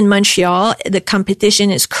especially in Montreal, the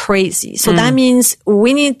competition is crazy. So that means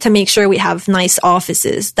we need to make sure we have nice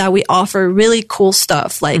offices, that we offer really cool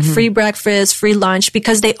stuff like free breakfast, free lunch,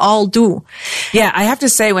 because they all do. Yeah, I have to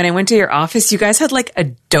say, when I went to your office, you guys had like a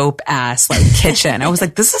dope ass like kitchen. I was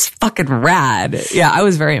like, this is fucking rad. Yeah, I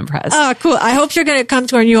was very impressed. Oh, cool. I hope you're going to come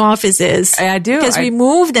to our new offices. I do. Because we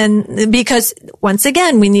moved, and because once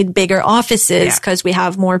again, we need bigger offices because we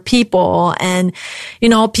have more people, and, you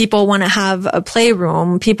know, people want to have a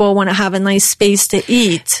playroom. People want to have a nice space to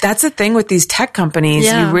eat. That's the thing with these tech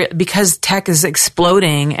companies, because tech is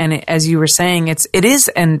exploding. And as you were saying, it is,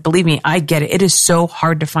 and believe me, I get it. It is so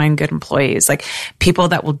hard to find good employees, like people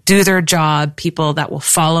that will do their job, people that will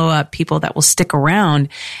follow up, people that will stick around.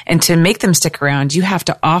 And to make them stick around, you have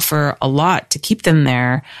to offer a lot to keep them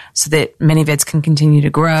there so that ManyVids can continue to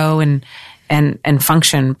grow and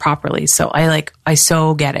function properly. So I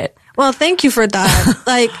so get it. Well, thank you for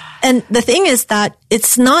that. And the thing is that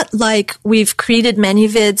it's not like we've created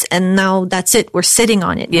ManyVids and now that's it. We're sitting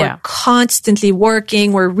on it. Yeah. We're constantly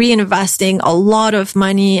working. We're reinvesting a lot of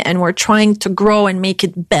money, and we're trying to grow and make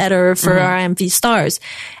it better for our MV stars.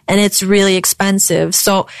 And it's really expensive.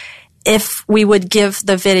 So if we would give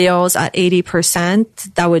the videos at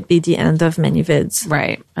 80%, that would be the end of ManyVids.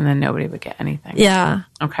 Right. And then nobody would get anything. Yeah.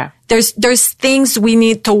 Okay. There's things we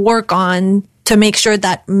need to work on to make sure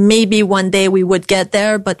that maybe one day we would get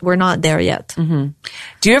there, but we're not there yet. Do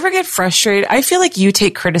you ever get frustrated? I feel like you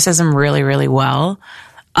take criticism really, really well.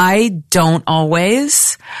 I don't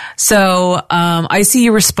always. So, I see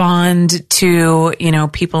you respond to, you know,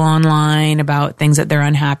 people online about things that they're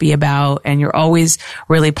unhappy about, and you're always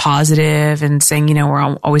really positive and saying, you know,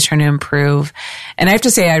 we're always trying to improve. And I have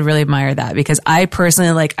to say, I really admire that, because I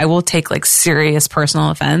personally, I will take serious personal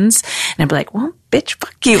offense, and I'd be like, well, bitch,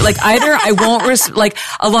 fuck you. Either I won't,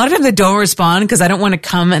 a lot of times I don't respond because I don't want to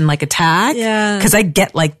come and attack. Yeah. Because I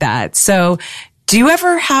get like that. So, do you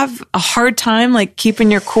ever have a hard time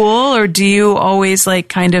keeping your cool, or do you always do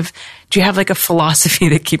you have a philosophy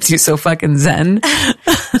that keeps you so fucking zen?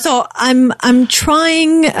 So I'm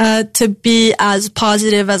trying to be as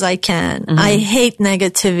positive as I can. I hate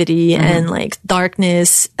negativity and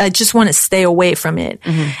darkness. I just want to stay away from it.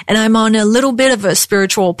 And I'm on a little bit of a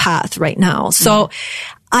spiritual path right now. So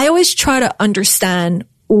I always try to understand,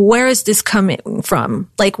 where is this coming from?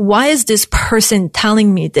 Why is this person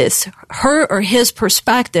telling me this? Her or his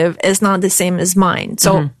perspective is not the same as mine.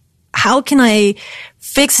 So how can I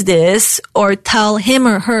fix this or tell him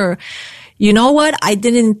or her, you know what? I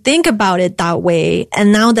didn't think about it that way.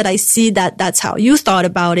 And now that I see that that's how you thought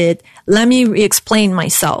about it, let me re-explain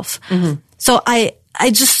myself. Mm-hmm. So I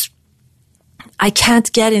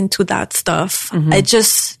can't get into that stuff. Mm-hmm.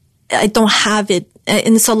 I don't have it.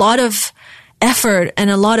 And it's a lot of effort and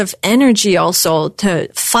a lot of energy also to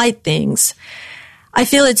fight things. I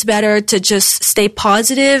feel it's better to just stay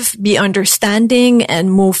positive, be understanding,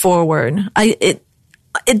 and move forward.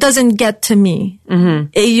 It doesn't get to me. Mm-hmm.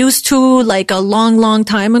 It used to like a long, long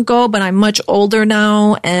time ago, but I'm much older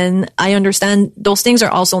now, and I understand those things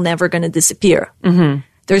are also never going to disappear. Mm-hmm.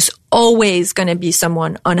 There's always going to be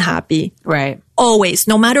someone unhappy. Right. Always,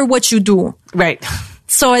 no matter what you do. Right.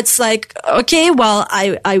 So it's like, okay, well,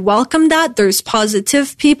 I welcome that. There's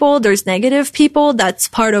positive people. There's negative people. That's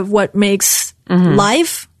part of what makes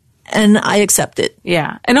life. And I accept it.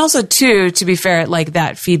 Yeah. And also too, to be fair, like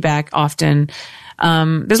that feedback often,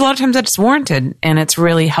 there's a lot of times that it's warranted, and it's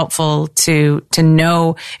really helpful to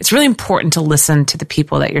know. It's really important to listen to the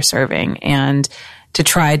people that you're serving and to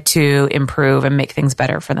try to improve and make things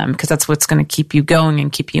better for them, because that's what's going to keep you going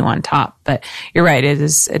and keep you on top. But you're right. It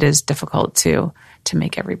is difficult to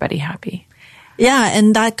make everybody happy. Yeah.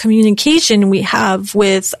 And that communication we have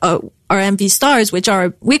with our MV stars,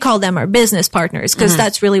 we call them our business partners, because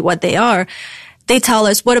that's really what they are. They tell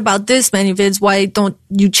us, what about this, ManyVids? Why don't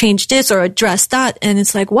you change this or address that? And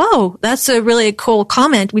it's like, wow, that's a really cool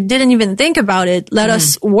comment. We didn't even think about it. Let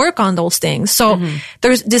us work on those things. So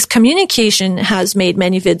there's this communication has made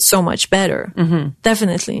ManyVids so much better. Mm-hmm.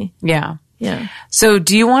 Definitely. Yeah. Yeah. So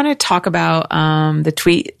do you want to talk about the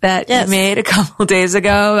tweet that you made a couple days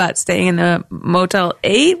ago about staying in the Motel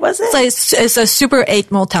 8, was it? It's a Super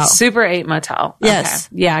 8 motel. Super 8 motel. Yes.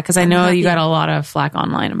 Okay. Yeah, because I know you got a lot of flack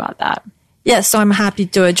online about that. Yes, so I'm happy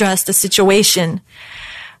to address the situation.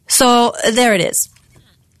 So there it is.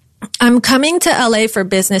 I'm coming to LA for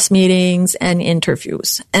business meetings and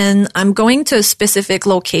interviews, and I'm going to a specific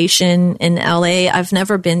location in LA I've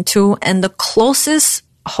never been to, and the closest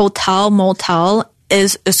motel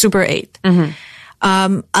is a Super 8.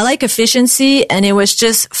 Mm-hmm. I like efficiency, and it was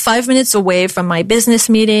just 5 minutes away from my business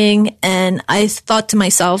meeting, and I thought to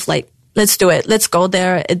myself, like, let's do it. Let's go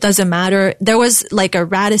there. It doesn't matter. There was like a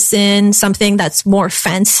Radisson, something that's more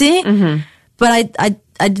fancy, but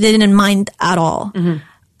I didn't mind at all. Mm-hmm.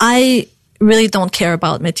 I really don't care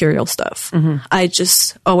about material stuff. Mm-hmm. I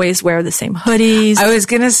just always wear the same hoodies. I was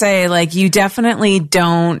going to say, like, you definitely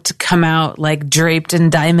don't come out like draped in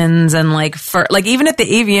diamonds and like like even at the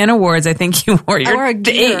AVN Awards, I think you wore your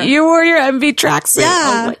MV tracksuit.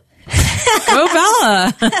 Yeah. Go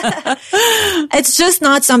Bella. It's just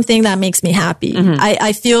not something that makes me happy. Mm-hmm.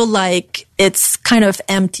 I feel like it's kind of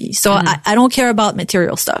empty. So I don't care about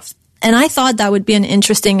material stuff. And I thought that would be an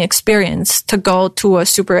interesting experience to go to a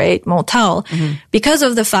Super 8 motel because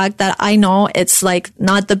of the fact that I know it's like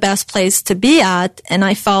not the best place to be at. And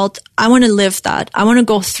I felt I want to live that. I want to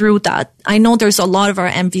go through that. I know there's a lot of our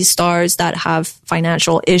MV stars that have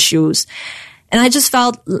financial issues. And I just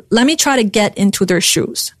felt, let me try to get into their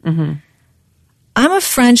shoes. Mm-hmm. I'm a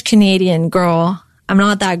French-Canadian girl. I'm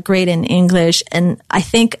not that great in English. And I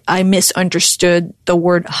think I misunderstood the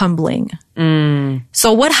word humbling. Mm.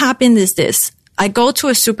 So what happened is this. I go to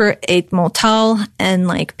a Super 8 motel and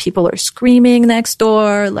like people are screaming next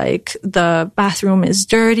door. Like the bathroom is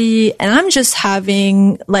dirty. And I'm just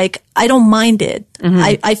having like, I don't mind it.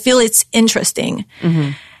 Mm-hmm. I feel it's interesting.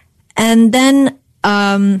 Mm-hmm. And then,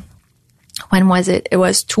 when was it? It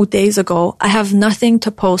was 2 days ago. I have nothing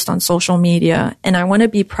to post on social media and I want to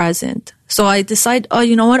be present. So I decide, oh,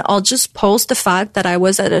 you know what? I'll just post the fact that I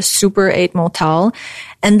was at a Super 8 motel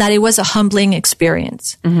and that it was a humbling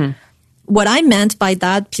experience. Mm-hmm. What I meant by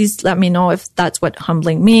that, please let me know if that's what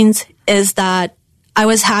humbling means, is that I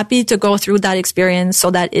was happy to go through that experience so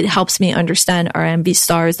that it helps me understand our MV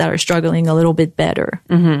stars that are struggling a little bit better.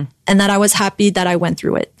 Mm-hmm. And that I was happy that I went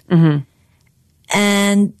through it. Mm-hmm.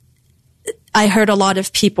 And I heard a lot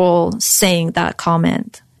of people saying that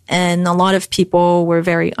comment, and a lot of people were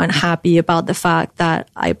very unhappy about the fact that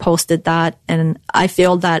I posted that. And I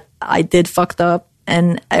feel that I did fucked up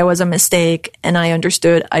and it was a mistake, and I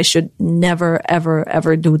understood I should never, ever,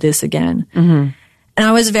 ever do this again. Mm-hmm. And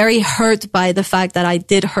I was very hurt by the fact that I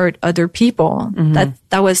did hurt other people. Mm-hmm.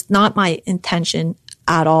 That was not my intention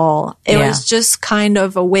at all. It was just kind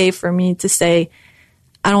of a way for me to say,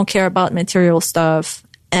 I don't care about material stuff.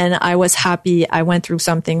 And I was happy I went through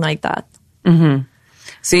something like that. Mm-hmm.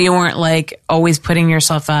 So you weren't like always putting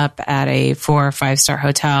yourself up at a 4 or 5 star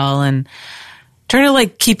hotel and trying to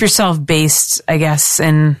like keep yourself based, I guess,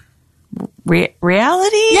 in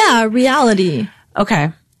reality? Yeah, reality.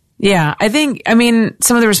 Okay. Yeah. I mean,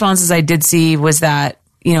 some of the responses I did see was that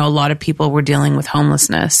a lot of people were dealing with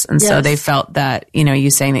homelessness. And so they felt that, you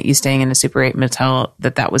saying that you staying in a Super 8 motel,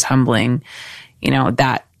 that was humbling,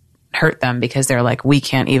 that hurt them because they're like, we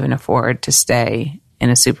can't even afford to stay in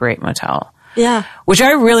a Super 8 motel. Yeah. Which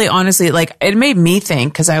I really honestly, like, it made me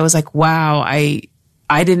think, because I was like, wow, I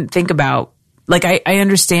didn't think about, like, I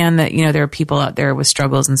understand that, there are people out there with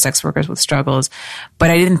struggles and sex workers with struggles, but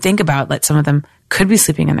I didn't think about that some of them could be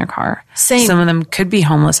sleeping in their car. Same. Some of them could be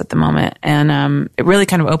homeless at the moment. And it really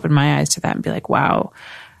kind of opened my eyes to that and be like, wow,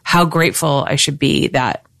 how grateful I should be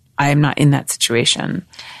that I am not in that situation.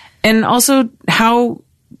 And also how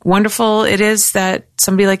wonderful it is that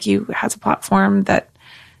somebody like you has a platform that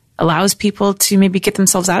allows people to maybe get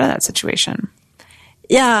themselves out of that situation.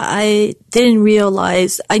 Yeah, I didn't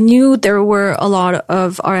realize. I knew there were a lot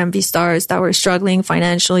of RMV stars that were struggling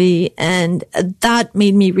financially, and that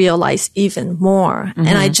made me realize even more. Mm-hmm.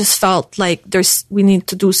 And I just felt like we need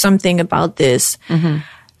to do something about this. Mm-hmm.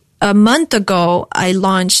 A month ago, I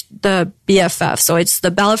launched the BFF. So it's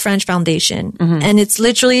the Bella French Foundation. Mm-hmm. And it's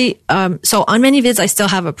literally, so on ManyVids, I still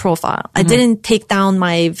have a profile. Mm-hmm. I didn't take down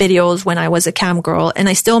my videos when I was a cam girl, and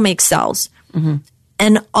I still make sales. Mm-hmm.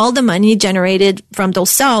 And all the money generated from those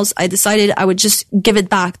sales, I decided I would just give it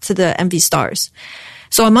back to the MV stars.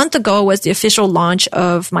 So a month ago was the official launch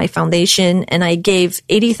of my foundation, and I gave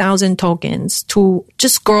 80,000 tokens to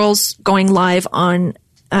just girls going live on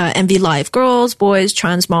MV Live. Girls, boys,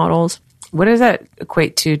 trans models. What does that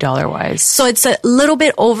equate to dollar-wise? So it's a little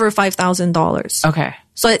bit over $5,000. Okay.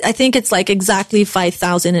 So I think it's like exactly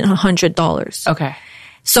 $5,100. Okay.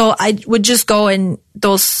 So I would just go in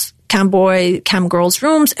those cam boy, cam girls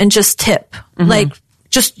rooms and just tip, like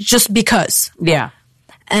just because. Yeah.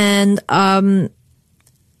 And, I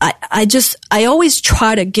always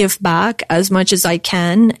try to give back as much as I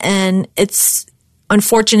can. And it's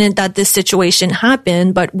unfortunate that this situation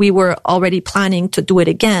happened, but we were already planning to do it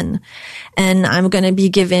again. And I'm going to be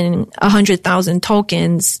giving 100,000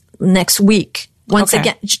 tokens next week. Once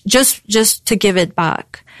again, just to give it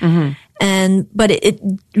back. Mm-hmm. But it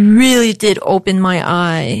really did open my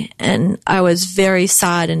eye, and I was very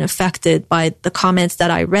sad and affected by the comments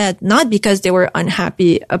that I read, not because they were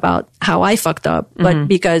unhappy about how I fucked up, but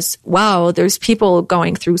because, wow, there's people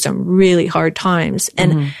going through some really hard times.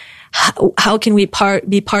 And how can we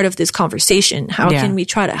be part of this conversation? How can we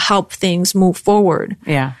try to help things move forward?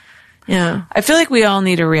 Yeah. Yeah. I feel like we all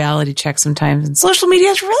need a reality check sometimes, and social media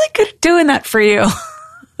is really good at doing that for you.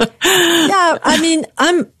 Yeah, I mean,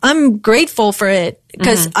 I'm grateful for it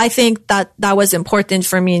because I think that was important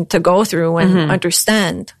for me to go through and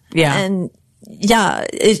understand. Yeah. And yeah,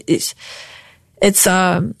 it's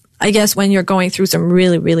I guess when you're going through some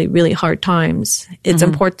really, really, really hard times, it's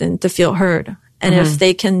important to feel heard. And if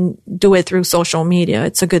they can do it through social media,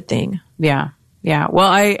 it's a good thing. Yeah. Yeah. Well,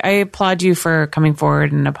 I applaud you for coming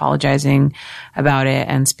forward and apologizing about it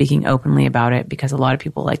and speaking openly about it, because a lot of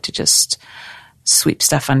people like to just sweep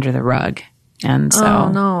stuff under the rug. And so.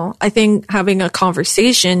 Oh, no. I think having a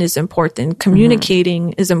conversation is important.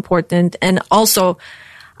 Communicating is important. And also,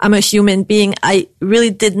 I'm a human being. I really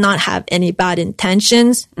did not have any bad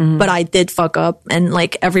intentions, but I did fuck up, and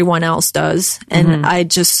like everyone else does. And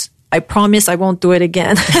I promise I won't do it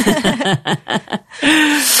again.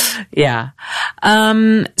 Yeah.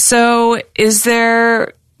 So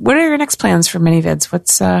what are your next plans for ManyVids?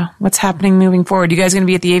 What's happening moving forward? You guys going to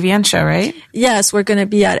be at the AVN show, right? Yes, we're going to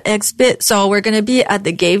be at XBID. So we're going to be at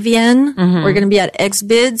the GayVN. We're going to be at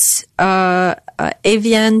XBIDs,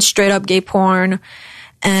 AVN, straight up gay porn.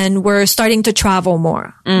 And we're starting to travel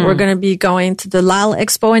more. We're going to be going to the LAL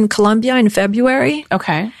Expo in Colombia in February.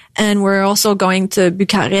 Okay. And we're also going to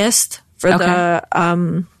Bucharest for the,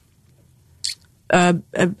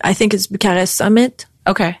 I think it's Bucharest Summit.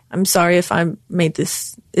 Okay. I'm sorry if I made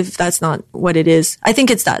this, if that's not what it is. I think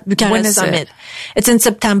it's that, Bucharest Summit. It's in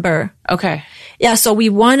September. Okay. Yeah, so we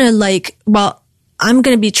want to I'm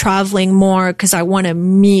going to be traveling more because I want to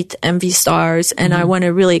meet MV stars and I want to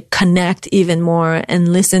really connect even more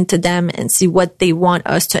and listen to them and see what they want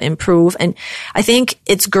us to improve. And I think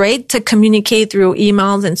it's great to communicate through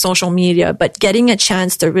emails and social media, but getting a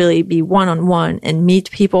chance to really be one-on-one and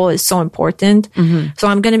meet people is so important. So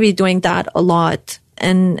I'm going to be doing that a lot.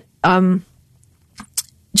 And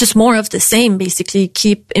just more of the same, basically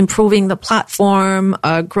keep improving the platform,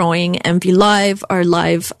 growing MV Live, our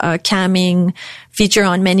live camming feature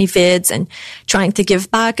on ManyVids, and trying to give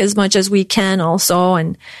back as much as we can also,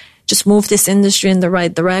 and just move this industry in the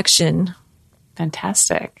right direction.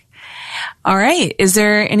 Fantastic. All right. Is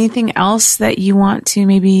there anything else that you want to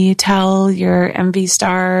maybe tell your MV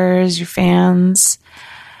stars, your fans?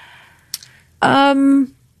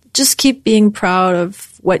 Just keep being proud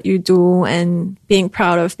of what you do and being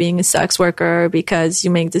proud of being a sex worker because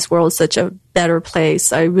you make this world such a better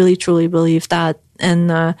place. I really, truly believe that.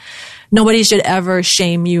 And nobody should ever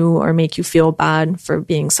shame you or make you feel bad for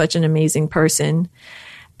being such an amazing person.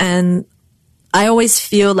 And I always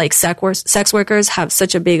feel like sex workers have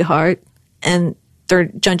such a big heart and they're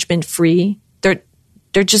judgment free.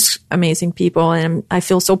 They're just amazing people. And I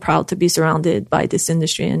feel so proud to be surrounded by this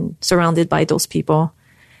industry and surrounded by those people.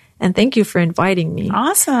 And thank you for inviting me.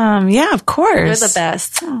 Awesome. Yeah, of course. You're the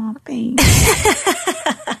best. Oh, thanks.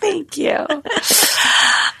 Thank you.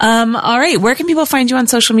 All right. Where can people find you on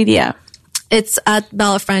social media? It's at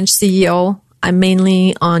Bella French CEO. I'm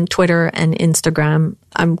mainly on Twitter and Instagram.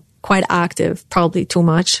 I'm quite active, probably too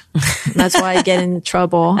much. That's why I get in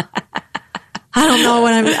trouble. I don't know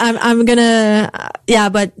what I'm gonna,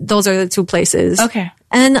 but those are the two places. Okay.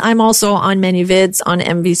 And I'm also on ManyVids on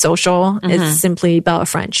MV Social. It's simply Bella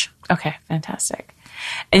French. Okay. Fantastic.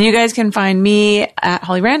 And you guys can find me at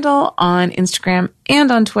Holly Randall on Instagram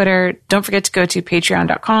and on Twitter. Don't forget to go to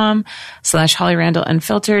patreon.com/Holly Randall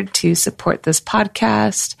Unfiltered to support this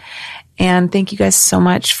podcast. And thank you guys so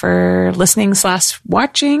much for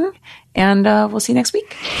listening/watching. And we'll see you next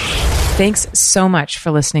week. Thanks so much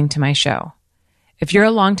for listening to my show. If you're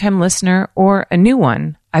a longtime listener or a new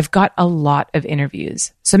one, I've got a lot of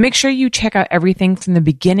interviews. So make sure you check out everything from the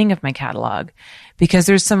beginning of my catalog because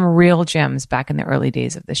there's some real gems back in the early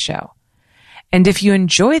days of the show. And if you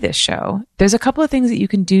enjoy this show, there's a couple of things that you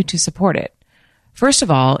can do to support it. First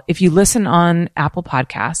of all, if you listen on Apple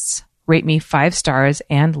Podcasts, rate me 5 stars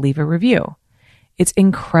and leave a review. It's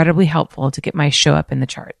incredibly helpful to get my show up in the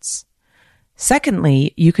charts.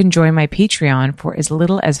 Secondly, you can join my Patreon for as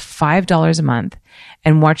little as $5 a month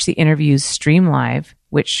and watch the interviews stream live,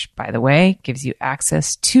 which, by the way, gives you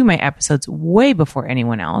access to my episodes way before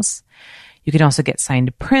anyone else. You can also get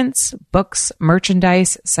signed prints, books,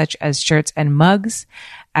 merchandise, such as shirts and mugs,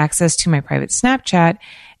 access to my private Snapchat,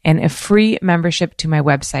 and a free membership to my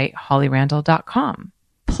website, hollyrandall.com.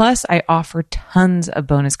 Plus, I offer tons of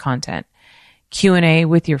bonus content. Q&A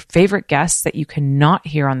with your favorite guests that you cannot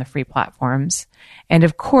hear on the free platforms. And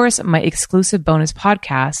of course, my exclusive bonus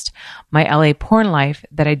podcast, My LA Porn Life,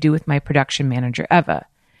 that I do with my production manager, Eva.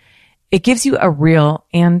 It gives you a real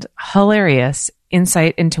and hilarious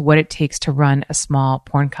insight into what it takes to run a small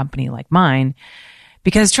porn company like mine.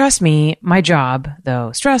 Because trust me, my job,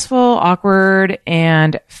 though stressful, awkward,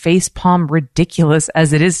 and facepalm ridiculous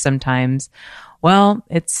as it is sometimes, well,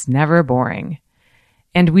 it's never boring.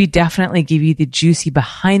 And we definitely give you the juicy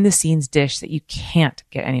behind the scenes dish that you can't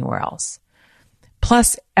get anywhere else.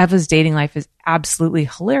 Plus, Eva's dating life is absolutely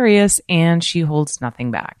hilarious and she holds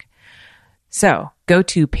nothing back. So go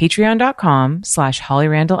to patreon.com/Holly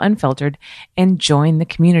Randall Unfiltered and join the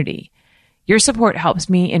community. Your support helps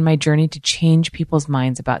me in my journey to change people's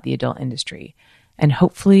minds about the adult industry and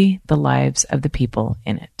hopefully the lives of the people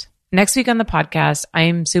in it. Next week on the podcast,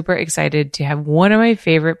 I'm super excited to have one of my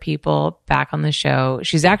favorite people back on the show.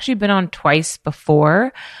 She's actually been on twice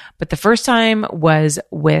before, but the first time was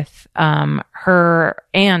with her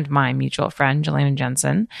and my mutual friend, Jelena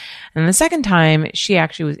Jensen. And the second time, she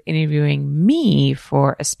actually was interviewing me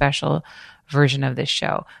for a special version of this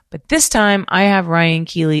show. But this time, I have Ryan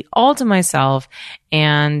Keeley all to myself,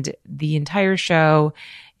 and the entire show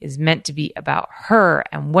is meant to be about her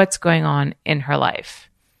and what's going on in her life.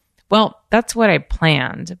 Well, that's what I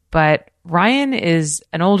planned, but Ryan is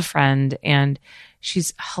an old friend and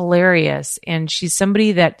she's hilarious and she's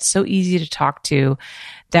somebody that's so easy to talk to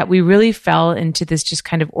that we really fell into this just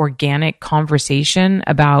kind of organic conversation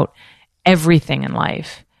about everything in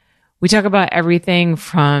life. We talk about everything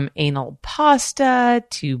from anal pasta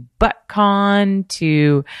to buttcon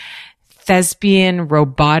to thespian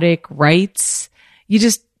robotic rights. You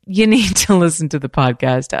need to listen to the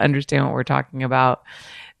podcast to understand what we're talking about.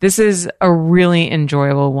 This is a really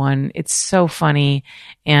enjoyable one. It's so funny,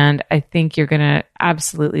 and I think you're going to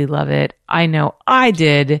absolutely love it. I know I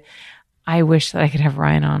did. I wish that I could have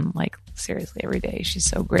Ryan on, seriously, every day. She's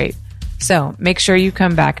so great. So make sure you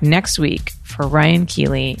come back next week for Ryan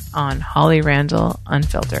Keeley on Holly Randall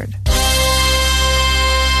Unfiltered.